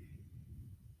good.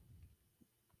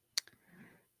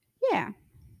 Yeah.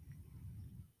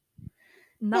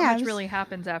 Not much really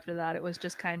happens after that. It was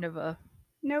just kind of a...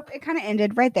 Nope, it kind of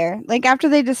ended right there. Like, after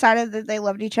they decided that they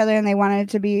loved each other and they wanted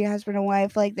to be husband and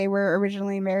wife like they were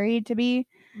originally married to be,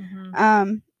 yeah,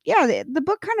 the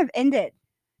book kind of ended,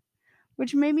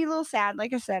 which made me a little sad.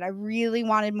 Like I said, I really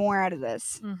wanted more out of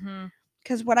this.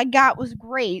 Because what I got was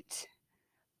great,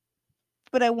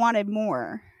 but I wanted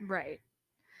more. Right.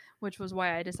 Which was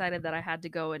why I decided that I had to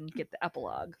go and get the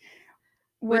epilogue.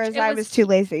 Whereas I was too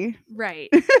lazy.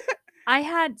 Right.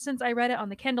 Since I read it on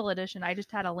the Kindle edition, I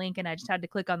just had a link and I just had to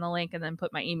click on the link and then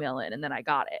put my email in and then I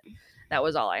got it. That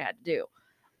was all I had to do.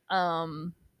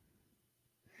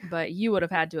 But you would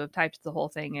have had to have typed the whole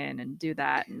thing in and do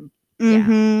that. And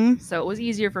yeah. So it was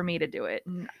easier for me to do it.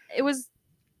 And it was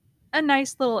a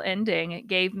nice little ending. It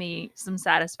gave me some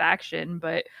satisfaction,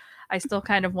 but I still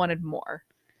kind of wanted more.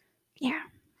 Yeah.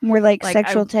 More like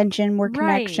sexual tension, more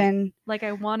connection. Like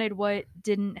I wanted what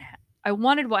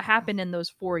happened in those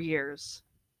 4 years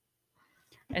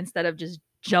instead of just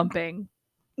jumping.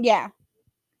 Yeah.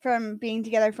 From being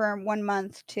together for 1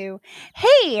 month to,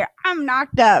 hey, I'm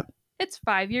knocked up. It's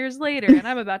 5 years later and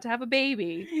I'm about to have a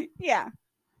baby. Yeah.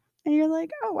 And you're like,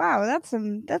 oh wow, that's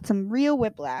some real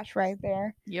whiplash right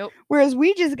there. Yep. Whereas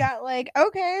we just got like,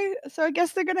 okay, so I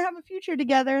guess they're gonna have a future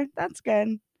together. That's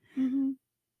good.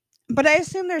 But I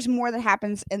assume there's more that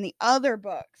happens in the other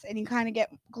books, and you kind of get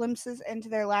glimpses into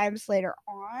their lives later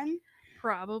on.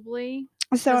 Probably.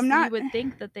 So I'm not. You would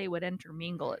think that they would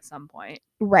intermingle at some point,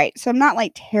 right? So I'm not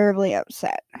like terribly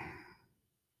upset.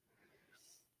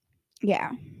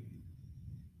 Yeah.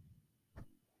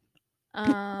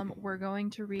 We're going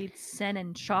to read Sin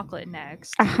and Chocolate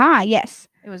next. Aha, yes.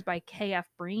 It was by K.F.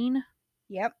 Breene.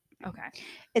 Yep. Okay.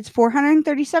 It's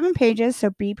 437 pages, so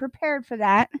be prepared for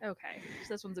that. Okay.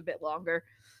 So this one's a bit longer.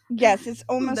 Yes, it's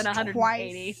almost than 180.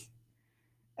 Twice.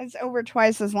 It's over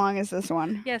twice as long as this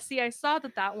one. Yeah, see, I saw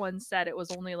that one said it was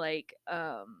only like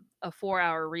a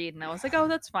 4-hour read, and I was like, oh,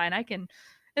 that's fine.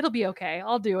 It'll be okay.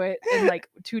 I'll do it in like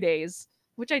 2 days,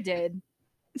 which I did.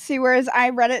 See, whereas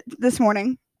I read it this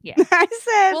morning. Yeah. I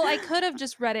said, well, I could have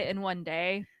just read it in one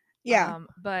day. Yeah.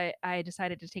 But I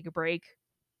decided to take a break.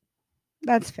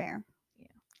 That's fair.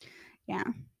 Yeah.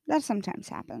 That sometimes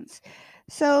happens.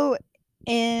 So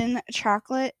in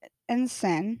Chocolate and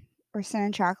Sin, or Sin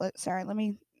and Chocolate, sorry,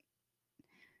 Sin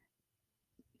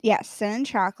and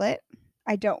Chocolate.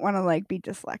 I don't want to like be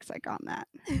dyslexic on that.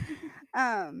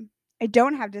 I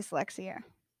don't have dyslexia.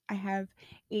 I have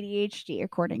ADHD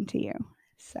according to you.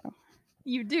 So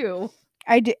you do.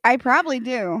 I probably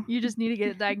do. You just need to get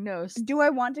it diagnosed. Do I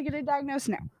want to get it diagnosed?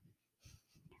 No.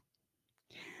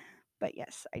 But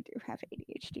yes, I do have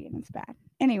ADHD and it's bad.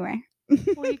 Anyway.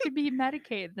 Well, you could be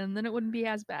medicated and then it wouldn't be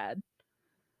as bad.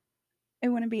 It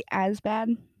wouldn't be as bad?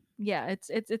 Yeah, it's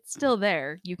still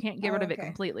there. You can't get rid of it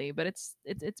completely, but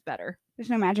it's better. There's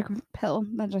no magic pill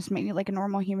that just make you like a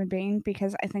normal human being,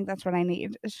 because I think that's what I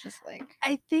need. It's just like,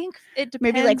 I think it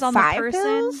depends maybe like on 5 the person.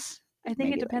 Pills? I think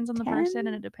maybe it depends like on the 10? person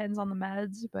and it depends on the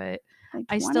meds, but like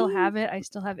I still have it. I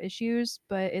still have issues,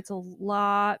 but it's a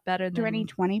lot better than... Do I need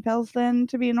 20 pills then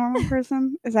to be a normal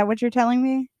person? Is that what you're telling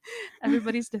me?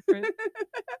 Everybody's different.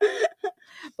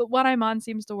 But what I'm on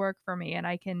seems to work for me and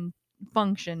I can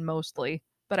function mostly,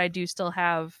 but I do still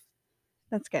have...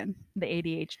 That's good. The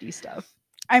ADHD stuff.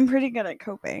 I'm pretty good at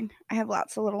coping. I have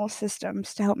lots of little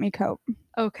systems to help me cope.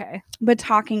 Okay. But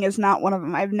talking is not one of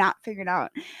them. I've not figured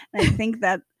out. And I think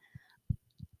that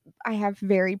I have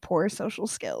very poor social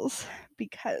skills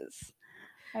because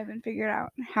I haven't figured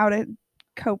out how to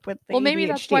cope with the ADHD. Maybe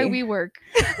that's why we work.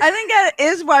 I think that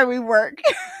is why we work.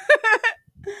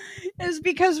 It's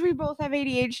because we both have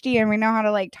ADHD and we know how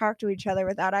to like talk to each other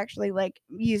without actually like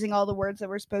using all the words that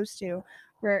we're supposed to,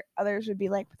 where others would be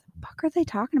like, what the fuck are they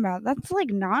talking about? That's like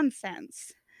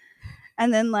nonsense.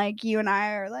 And then like you and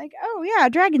I are like, oh yeah,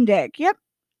 dragon dick. Yep.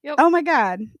 Oh my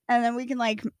god. And then we can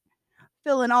like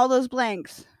fill in all those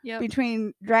blanks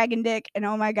between dragon dick and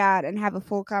oh my god and have a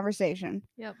full conversation.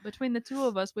 Yep. Between the two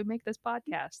of us, we make this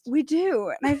podcast. We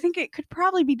do. And I think it could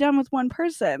probably be done with one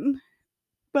person.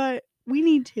 But we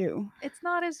need to. It's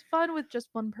not as fun with just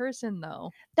one person,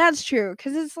 though. That's true,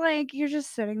 because it's like you're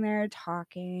just sitting there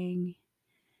talking,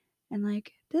 and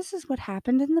like, this is what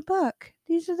happened in the book.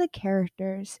 These are the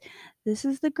characters. This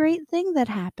is the great thing that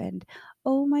happened.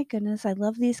 Oh my goodness, I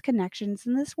love these connections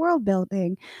in this world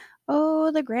building.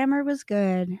 Oh, the grammar was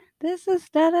good. This is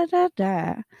da da da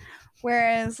da.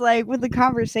 Whereas, like, with the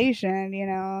conversation, you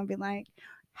know, I'll be like,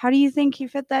 how do you think you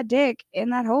fit that dick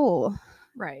in that hole?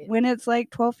 Right. When it's like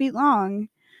 12 feet long.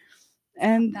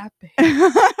 And that big.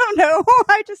 I don't know.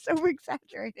 I just over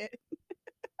exaggerated.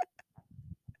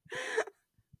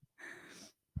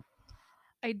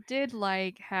 I did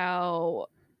like how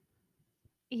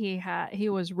he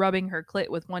was rubbing her clit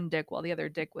with one dick while the other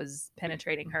dick was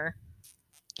penetrating her.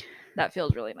 That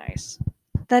feels really nice.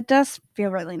 That does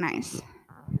feel really nice.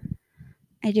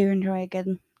 I do enjoy a good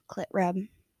clit rub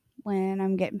when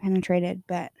I'm getting penetrated,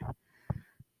 but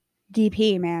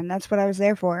DP, man, that's what I was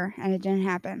there for, and it didn't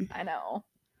happen. I know.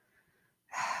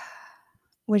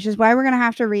 Which is why we're going to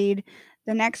have to read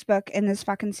the next book in this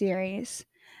fucking series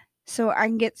so I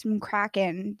can get some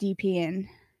Kraken DP in.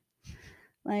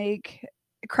 Like,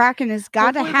 Kraken has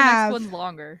got to have... the next one's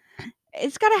longer.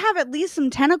 It's got to have at least some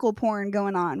tentacle porn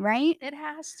going on, right? It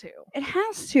has to. It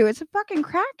has to. It's a fucking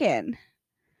Kraken.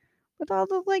 With all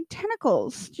the, like,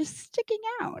 tentacles just sticking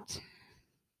out.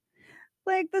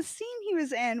 Like, the scene he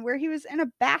was in where he was in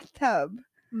a bathtub.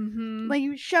 Mm-hmm. Like, he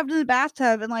was shoved in the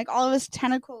bathtub and, like, all of his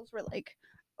tentacles were, like,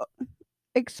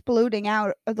 exploding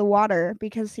out of the water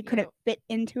because he couldn't fit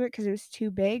into it because it was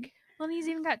too big. Well, and he's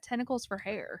even got tentacles for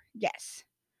hair. Yes.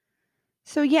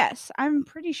 So, yes, I'm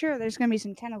pretty sure there's going to be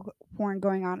some tentacle porn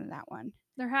going on in that one.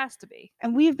 There has to be.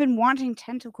 And we've been wanting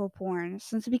tentacle porn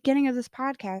since the beginning of this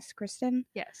podcast, Kristen.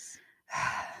 Yes.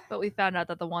 But we found out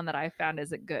that the one that I found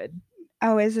isn't good.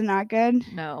 Oh, is it not good?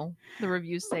 No. The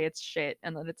reviews say it's shit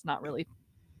and that it's not really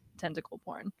tentacle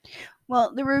porn.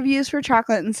 Well, the reviews for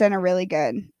Chocolate and Sin are really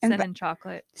good. Sin and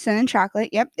Chocolate. Sin and Chocolate,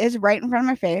 yep, is right in front of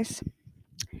my face.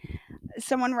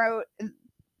 Someone wrote,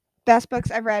 best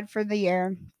books I've read for the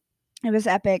year. It was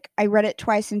epic. I read it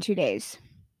twice in 2 days.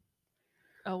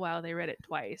 Oh, wow, they read it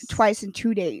twice. Twice in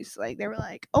 2 days. Like, they were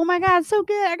like, oh my god, so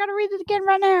good. I gotta read it again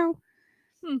right now.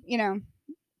 You know,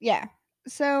 yeah.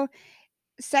 So,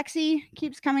 sexy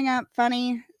keeps coming up.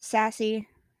 Funny, sassy.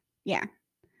 Yeah.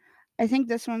 I think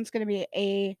this one's going to be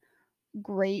a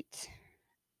great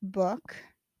book.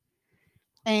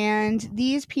 And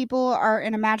these people are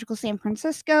in a magical San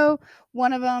Francisco.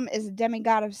 One of them is a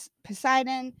demigod of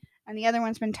Poseidon, and the other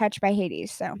one's been touched by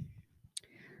Hades. So,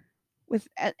 with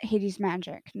Hades'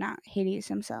 magic, not Hades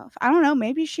himself. I don't know.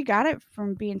 Maybe she got it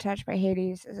from being touched by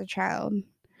Hades as a child.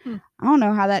 I don't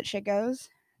know how that shit goes.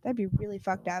 That'd be really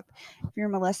fucked up if you're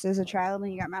molested as a child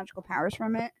and you got magical powers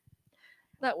from it.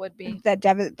 That would be. That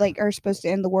are supposed to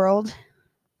end the world.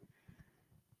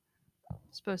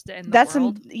 Supposed to end the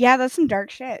world? That's some dark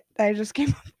shit that I just came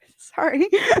up with. Sorry. Way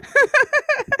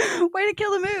to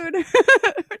kill the mood.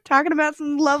 Talking about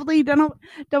some lovely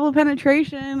double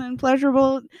penetration and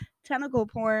pleasurable tentacle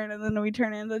porn, and then we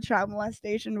turn into child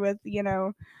molestation with, you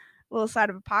know, a little side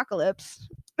of apocalypse.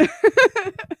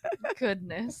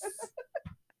 Goodness.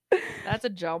 That's a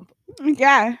jump.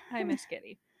 Yeah. Hi, Miss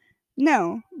Kitty.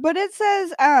 No, but it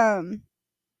says a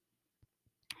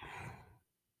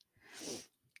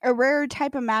rare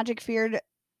type of magic feared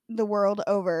the world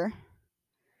over.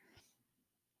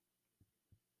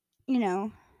 You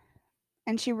know,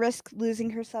 and she risked losing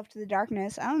herself to the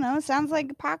darkness. I don't know. It sounds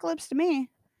like apocalypse to me.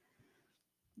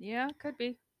 Yeah, could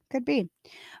be. Could be.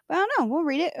 But I don't know. We'll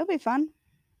read it. It'll be fun.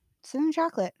 Sin and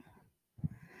Chocolate.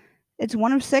 It's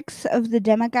one of 6 of the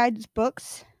Demigods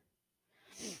books.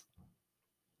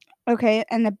 Okay,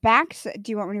 and the back.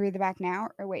 Do you want me to read the back now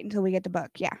or wait until we get the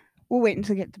book? Yeah, we'll wait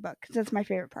until we get the book because that's my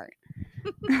favorite part.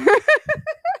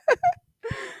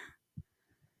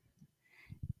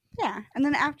 Yeah, and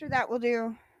then after that we'll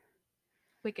do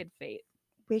Wicked Fate.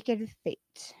 Wicked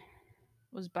Fate.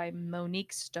 Was by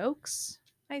Monique Stokes,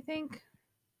 I think.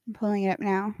 I'm pulling it up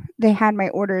now. They had my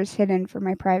orders hidden for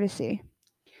my privacy.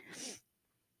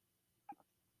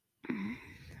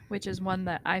 which is one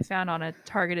that I found on a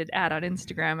targeted ad on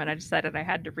Instagram, and I decided I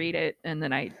had to read it, and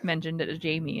then I mentioned it to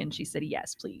Jamie, and she said,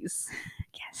 yes, please.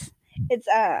 Yes. It's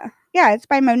it's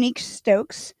by Monique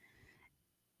Stokes.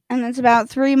 And it's about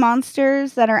 3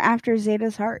 monsters that are after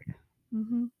Zeta's heart.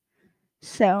 Mm-hmm.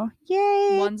 So,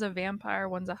 yay! One's a vampire,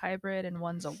 one's a hybrid, and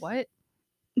one's a what?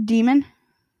 Demon.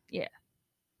 Yeah.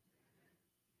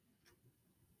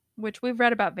 Which we've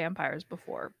read about vampires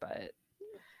before, but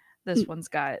this one's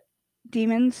got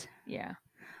demons. Yeah.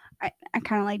 I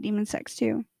kind of like demon sex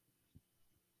too.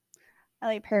 I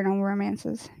like paranormal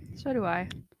romances. So do I.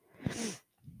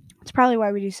 It's probably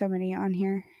why we do so many on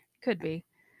here. Could be.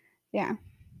 Yeah.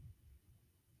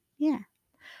 Yeah.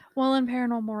 Well, and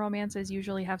paranormal romances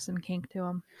usually have some kink to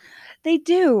them. They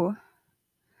do.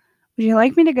 Would you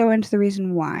like me to go into the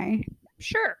reason why?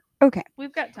 Sure. Okay.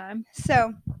 We've got time.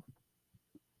 So,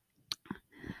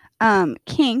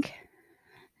 kink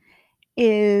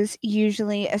is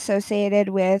usually associated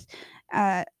with,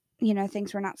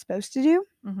 things we're not supposed to do.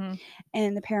 Mm-hmm.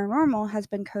 And the paranormal has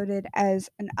been coded as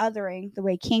an othering, the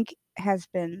way kink has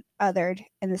been othered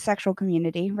in the sexual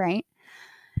community, right?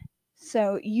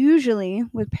 So usually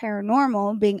with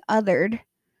paranormal being othered,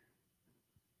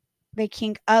 they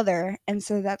kink other, and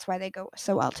so that's why they go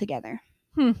so well together.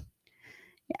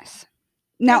 Yes.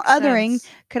 Now, Makes othering sense.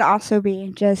 could also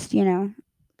be just,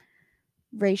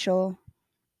 racial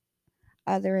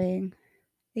othering.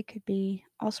 It could be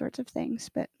all sorts of things,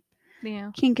 but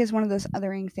Yeah. kink is one of those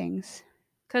othering things.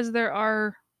 Because there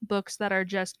are books that are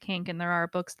just kink and there are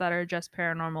books that are just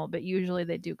paranormal, but usually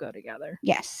they do go together.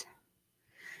 Yes.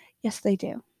 Yes, they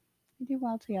do. They do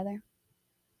well together.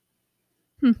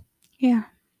 Yeah.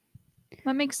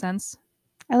 That makes sense.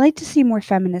 I like to see more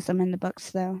feminism in the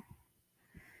books, though.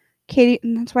 Katie,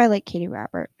 and that's why I like Katie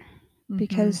Robert,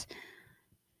 because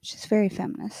she's very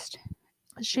feminist.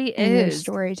 She in her is.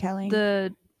 storytelling.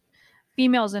 The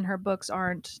females in her books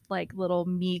aren't like little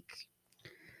meek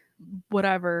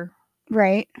whatever.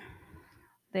 Right.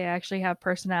 They actually have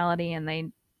personality and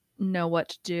they know what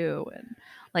to do. And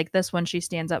like this one, she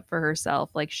stands up for herself.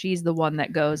 Like she's the one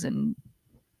that goes and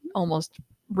almost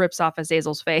rips off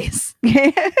Azazel's face.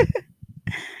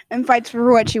 And fights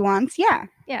for what she wants. Yeah.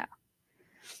 Yeah.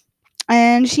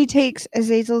 And she takes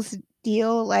Azazel's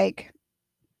deal, like,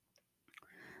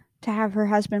 to have her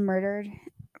husband murdered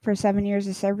for 7 years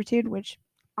of servitude, which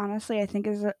honestly I think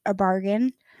is a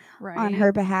bargain on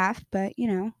her behalf. But,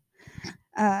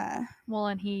 well,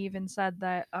 and he even said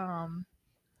that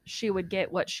she would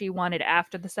get what she wanted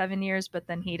after the 7 years, but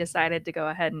then he decided to go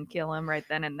ahead and kill him right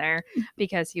then and there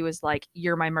because he was like,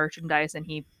 you're my merchandise, and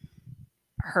he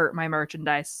hurt my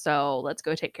merchandise, so let's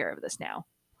go take care of this now.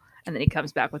 And then he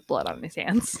comes back with blood on his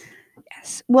hands.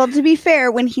 Yes. Well, to be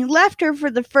fair, when he left her for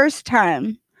the first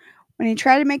time, when he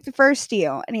tried to make the first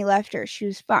deal and he left her, she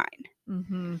was fine.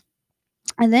 Mm-hmm.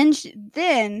 And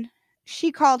then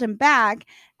she called him back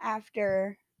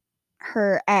after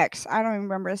her ex. I don't even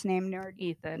remember his name.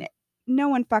 Ethan. No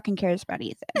one fucking cares about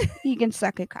Ethan. He can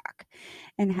suck a cock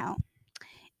in hell.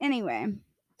 Anyway,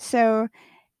 so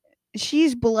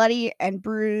she's bloody and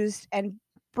bruised and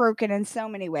broken in so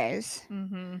many ways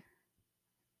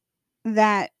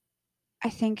that I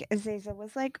think Azazel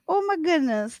was like, oh my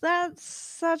goodness, that's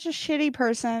such a shitty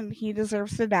person. He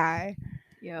deserves to die.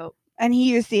 Yep. And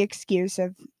he used the excuse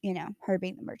of, her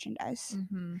being the merchandise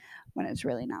when it's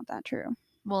really not that true.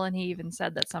 Well, and he even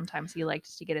said that sometimes he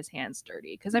liked to get his hands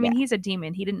dirty. Because, I mean, he's a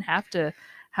demon. He didn't have to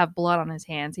have blood on his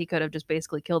hands. He could have just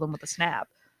basically killed him with a snap.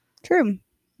 True.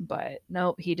 But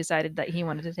no, he decided that he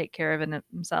wanted to take care of it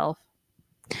himself.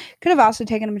 Could have also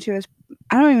taken him to his...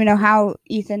 I don't even know how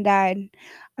Ethan died.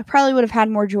 I probably would have had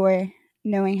more joy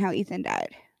knowing how Ethan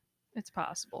died. It's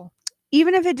possible.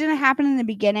 Even if it didn't happen in the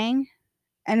beginning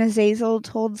and Azazel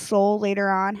told Soul later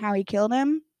on how he killed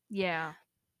him. Yeah.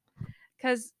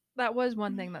 Because that was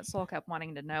one thing that Soul kept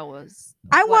wanting to know was...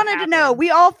 I wanted to know.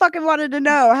 We all fucking wanted to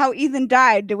know how Ethan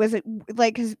died. Was it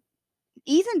like... Because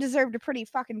Ethan deserved a pretty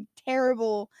fucking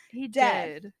terrible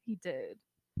death. He did.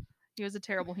 He was a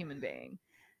terrible human being.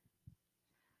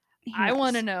 I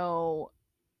want to know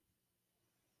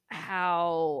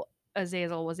how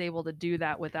Azazel was able to do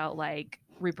that without like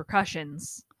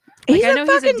repercussions. Like, I know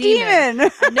he's a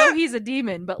demon. I know he's a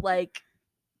demon, but like,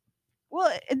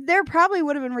 well, there probably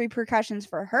would have been repercussions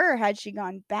for her had she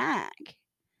gone back,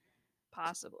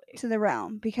 possibly, to the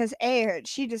realm, because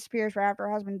she disappears right after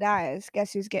her husband dies.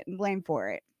 Guess who's getting blamed for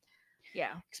it?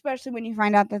 Yeah, especially when you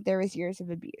find out that there was years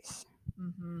of abuse.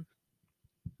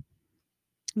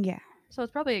 Yeah. So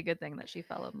it's probably a good thing that she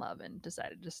fell in love and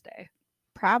decided to stay.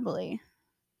 Probably.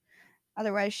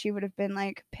 Otherwise, she would have been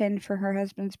like pinned for her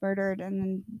husband's murder and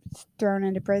then thrown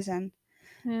into prison.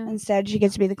 Yeah. Instead, she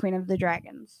gets to be the queen of the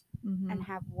dragons Mhm. and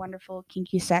have wonderful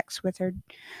kinky sex with her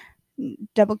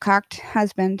double-cocked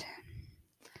husband.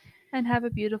 And have a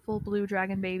beautiful blue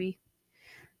dragon baby.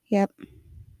 Yep.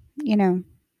 You know,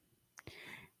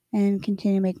 and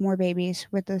continue to make more babies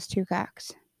with those two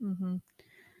cocks. Mm-hmm.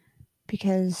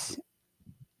 Because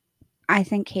I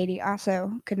think Katie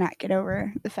also could not get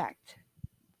over the fact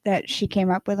that she came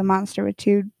up with a monster with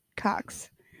two cocks.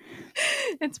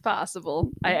 It's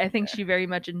possible. I think she very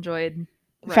much enjoyed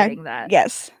writing that.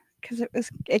 Yes, because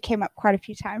it came up quite a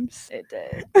few times. It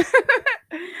did.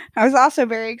 I was also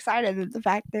very excited at the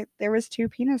fact that there was two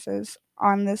penises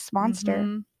on this monster.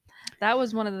 Mm-hmm. That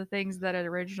was one of the things that had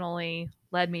originally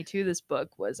led me to this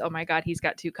book was, oh my god, he's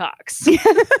got two cocks.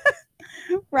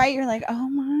 Right? You're like, oh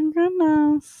my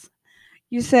goodness.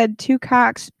 You said two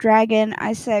cocks, dragon.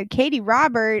 I said Katie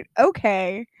Robert.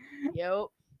 Okay. Yep.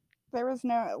 There was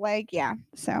no, yeah.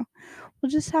 So we'll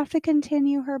just have to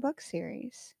continue her book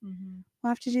series. Mm-hmm.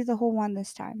 We'll have to do the whole one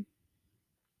this time.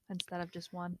 Instead of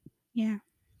just one. Yeah.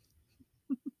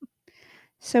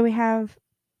 So we have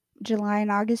July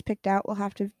and August picked out. We'll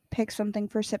have to pick something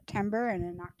for September, and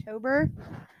in October,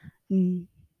 the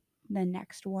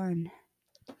next one.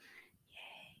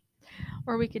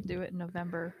 Or we could do it in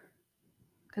November.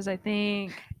 Because I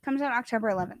think comes out October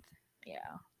 11th.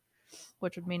 Yeah.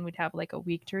 Which would mean we'd have like a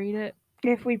week to read it.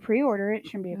 If we pre-order it,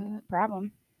 shouldn't be a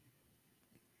problem.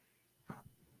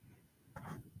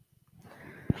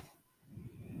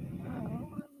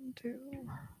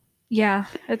 Yeah,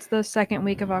 it's the second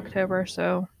week of October,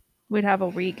 so we'd have a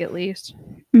week at least.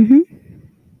 Mm-hmm.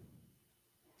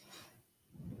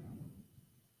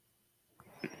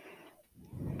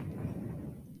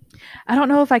 I don't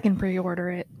know if I can pre-order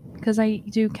it because I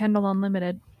do Kindle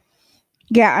Unlimited.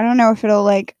 Yeah, I don't know if it'll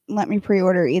let me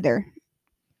pre-order either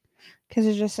because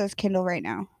it just says Kindle right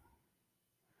now.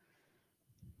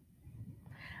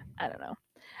 I don't know.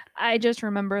 I just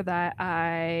remember that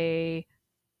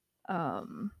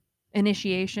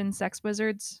Initiation Sex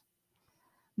Wizards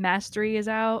Mastery is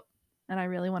out, and I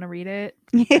really want to read it.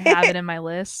 I have it in my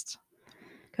list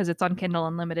because it's on Kindle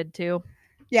Unlimited too.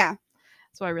 Yeah.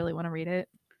 So I really want to read it.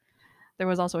 There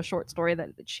was also a short story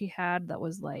that she had that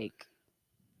was like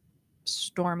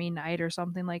Stormy Night or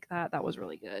something like that. That was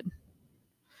really good.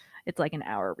 It's like an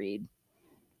hour read.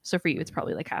 So for you, it's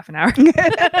probably like half an hour.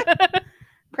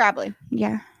 Probably.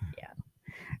 Yeah. Yeah.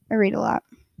 I read a lot.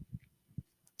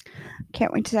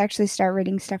 Can't wait to actually start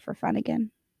reading stuff for fun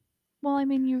again. Well, I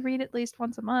mean, you read at least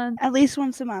once a month. At least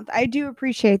once a month. I do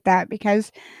appreciate that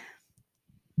because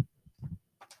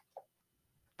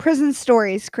Prison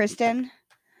Stories, Kristen.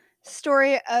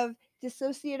 Story of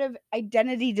dissociative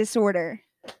identity disorder.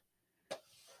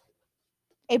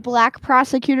 A black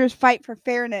prosecutor's fight for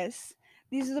fairness.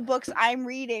 These are the books I'm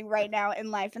reading right now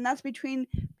in life, and that's between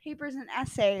papers and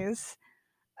essays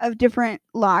of different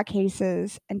law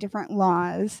cases and different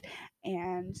laws,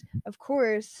 and of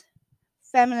course,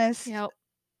 feminist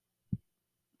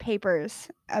papers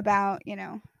about,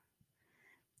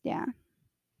 yeah.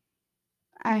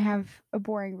 I have a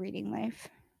boring reading life.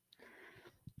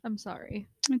 I'm sorry.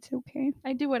 It's okay.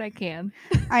 I do what I can.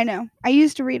 I know. I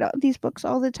used to read these books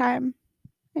all the time,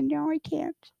 and now I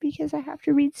can't because I have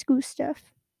to read school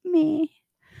stuff. Me.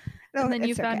 No, and then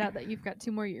you found out that you've got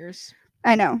 2 more years.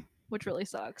 I know. Which really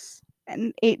sucks.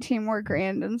 And 18 more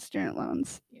grand in student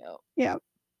loans. Yep.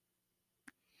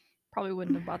 Probably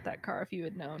wouldn't have bought that car if you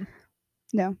had known.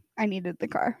 No, I needed the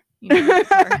car. You needed the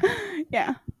car.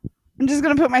 Yeah. I'm just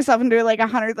going to put myself into like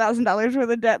 $100,000 worth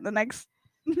of debt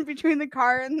between the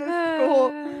car and the school.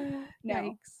 No.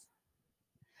 Yikes.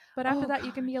 But after that,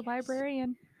 you can be a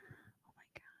librarian. Oh my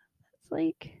god. That's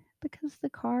like, because the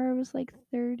car was like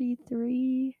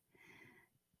 33.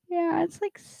 Yeah, it's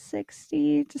like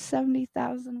 60 to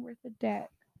 70,000 worth of debt.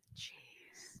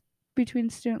 Jeez. Between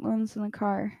student loans and the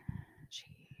car.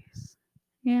 Jeez.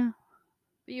 Yeah.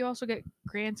 But you also get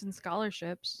grants and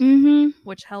scholarships,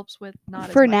 which helps with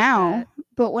not for as much now. debt.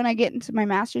 But when I get into my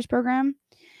master's program,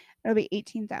 it'll be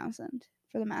 $18,000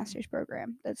 for the master's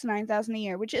program. That's $9,000 a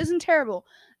year, which isn't terrible.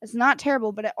 It's not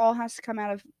terrible, but it all has to come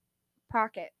out of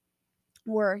pocket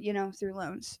or through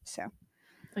loans. So.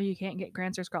 Oh, you can't get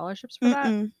grants or scholarships for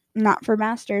that? Not for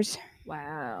masters.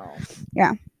 Wow.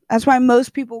 Yeah, that's why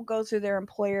most people go through their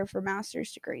employer for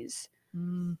master's degrees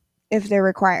if they're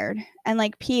required, and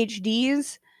like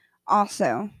PhDs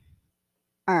also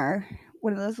are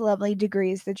one of those lovely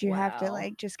degrees that you have to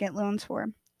like just get loans for.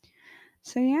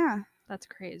 So yeah, that's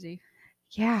crazy.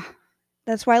 Yeah,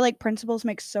 that's why like principals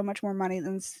make so much more money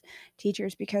than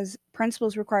teachers, because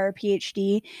principals require a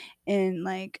PhD in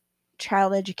like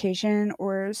child education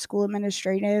or school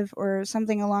administrative or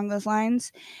something along those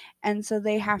lines. And so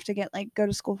they have to get like go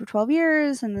to school for 12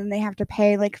 years, and then they have to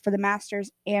pay like for the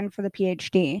master's and for the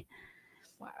PhD.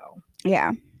 Wow.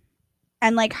 Yeah.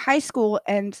 And like high school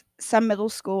and some middle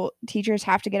school teachers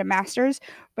have to get a master's,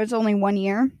 but it's only 1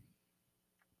 year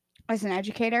as an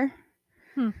educator.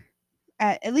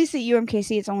 At least at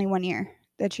UMKC, it's only 1 year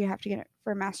that you have to get it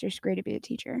for a master's degree to be a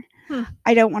teacher.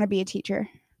 I don't want to be a teacher.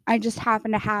 I just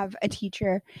happen to have a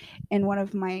teacher in one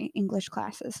of my English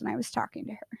classes, and I was talking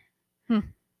to her.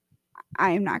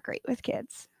 I am not great with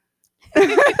kids.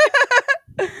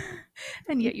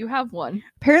 And yet you have one.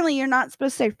 Apparently, you're not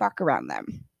supposed to say fuck around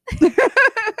them.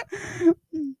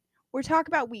 Or talk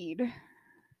about weed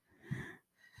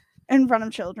in front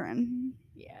of children.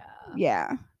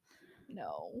 Yeah.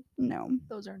 No.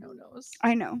 Those are no-nos.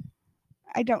 I know.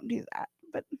 I don't do that,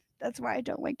 but that's why I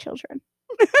don't like children.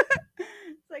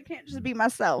 So I can't just be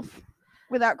myself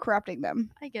without corrupting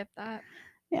them. I get that.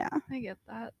 Yeah. I get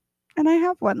that. And I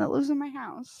have one that lives in my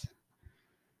house.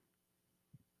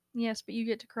 Yes, but you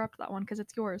get to corrupt that one because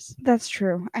it's yours. That's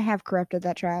true. I have corrupted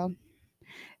that child.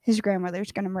 His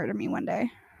grandmother's going to murder me one day.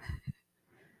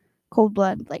 Cold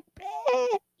blood. Like,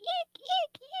 eek, eek,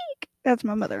 eek. That's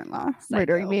my mother-in-law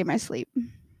murdering me in my sleep.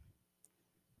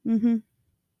 Mm-hmm.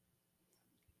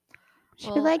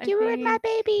 She'd be like, you ruined my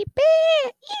baby.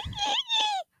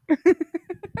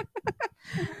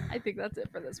 I think that's it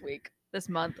for this week. This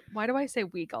month. Why do I say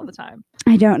week all the time?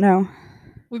 I don't know.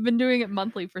 We've been doing it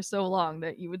monthly for so long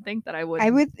that you would think that I would.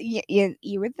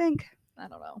 You would think. I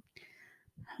don't know.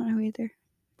 I don't know either.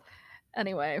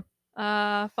 Anyway,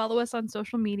 follow us on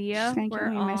social media. She's gonna kill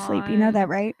me in my sleep. You know that,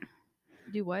 right?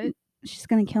 Do what? She's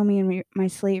gonna kill me in my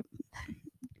sleep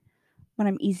when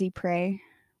I'm easy prey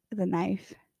with a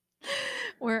knife.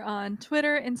 We're on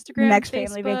Twitter, Instagram, next Facebook,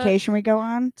 family vacation we go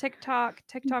on. TikTok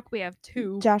we have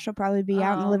 2. Josh will probably be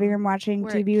out in the living room watching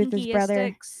TV with his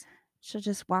brother. She'll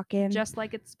just walk in, just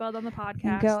like it's spelled on the podcast,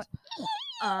 and go.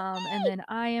 And then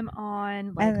I am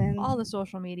on all the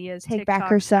social medias. Take TikTok, back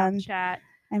her son, Snapchat,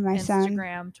 and my son,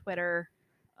 Instagram, Twitter,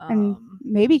 and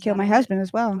maybe kill my husband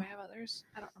as well. Do I have others?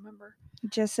 I don't remember.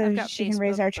 Just so she can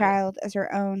raise our child as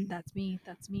her own. That's me.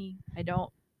 I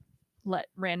don't let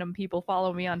random people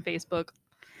follow me on Facebook.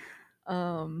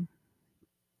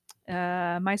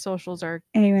 My socials are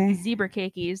Zebra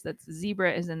Cakeys. That's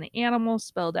zebra is in the animal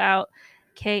spelled out.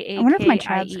 K-A-K-I-E-S. I wonder if my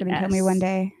child's gonna kill me one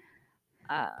day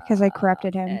because I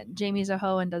corrupted him. Jamie's a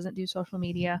hoe and doesn't do social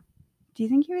media. Do you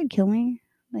think he would kill me?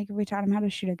 Like if we taught him how to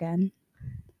shoot a gun?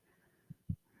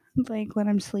 Like when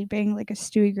I'm sleeping, like a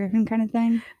Stewie Griffin kind of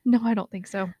thing? No, I don't think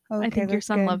so. Okay, I think your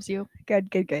son loves you. Good.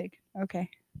 Okay.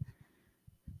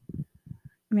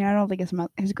 I mean, I don't think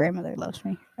his grandmother loves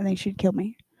me. I think she'd kill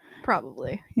me.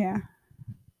 Probably. Yeah.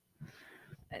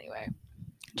 Anyway.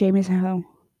 Jamie's a hoe.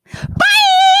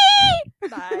 Bye!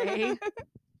 Bye.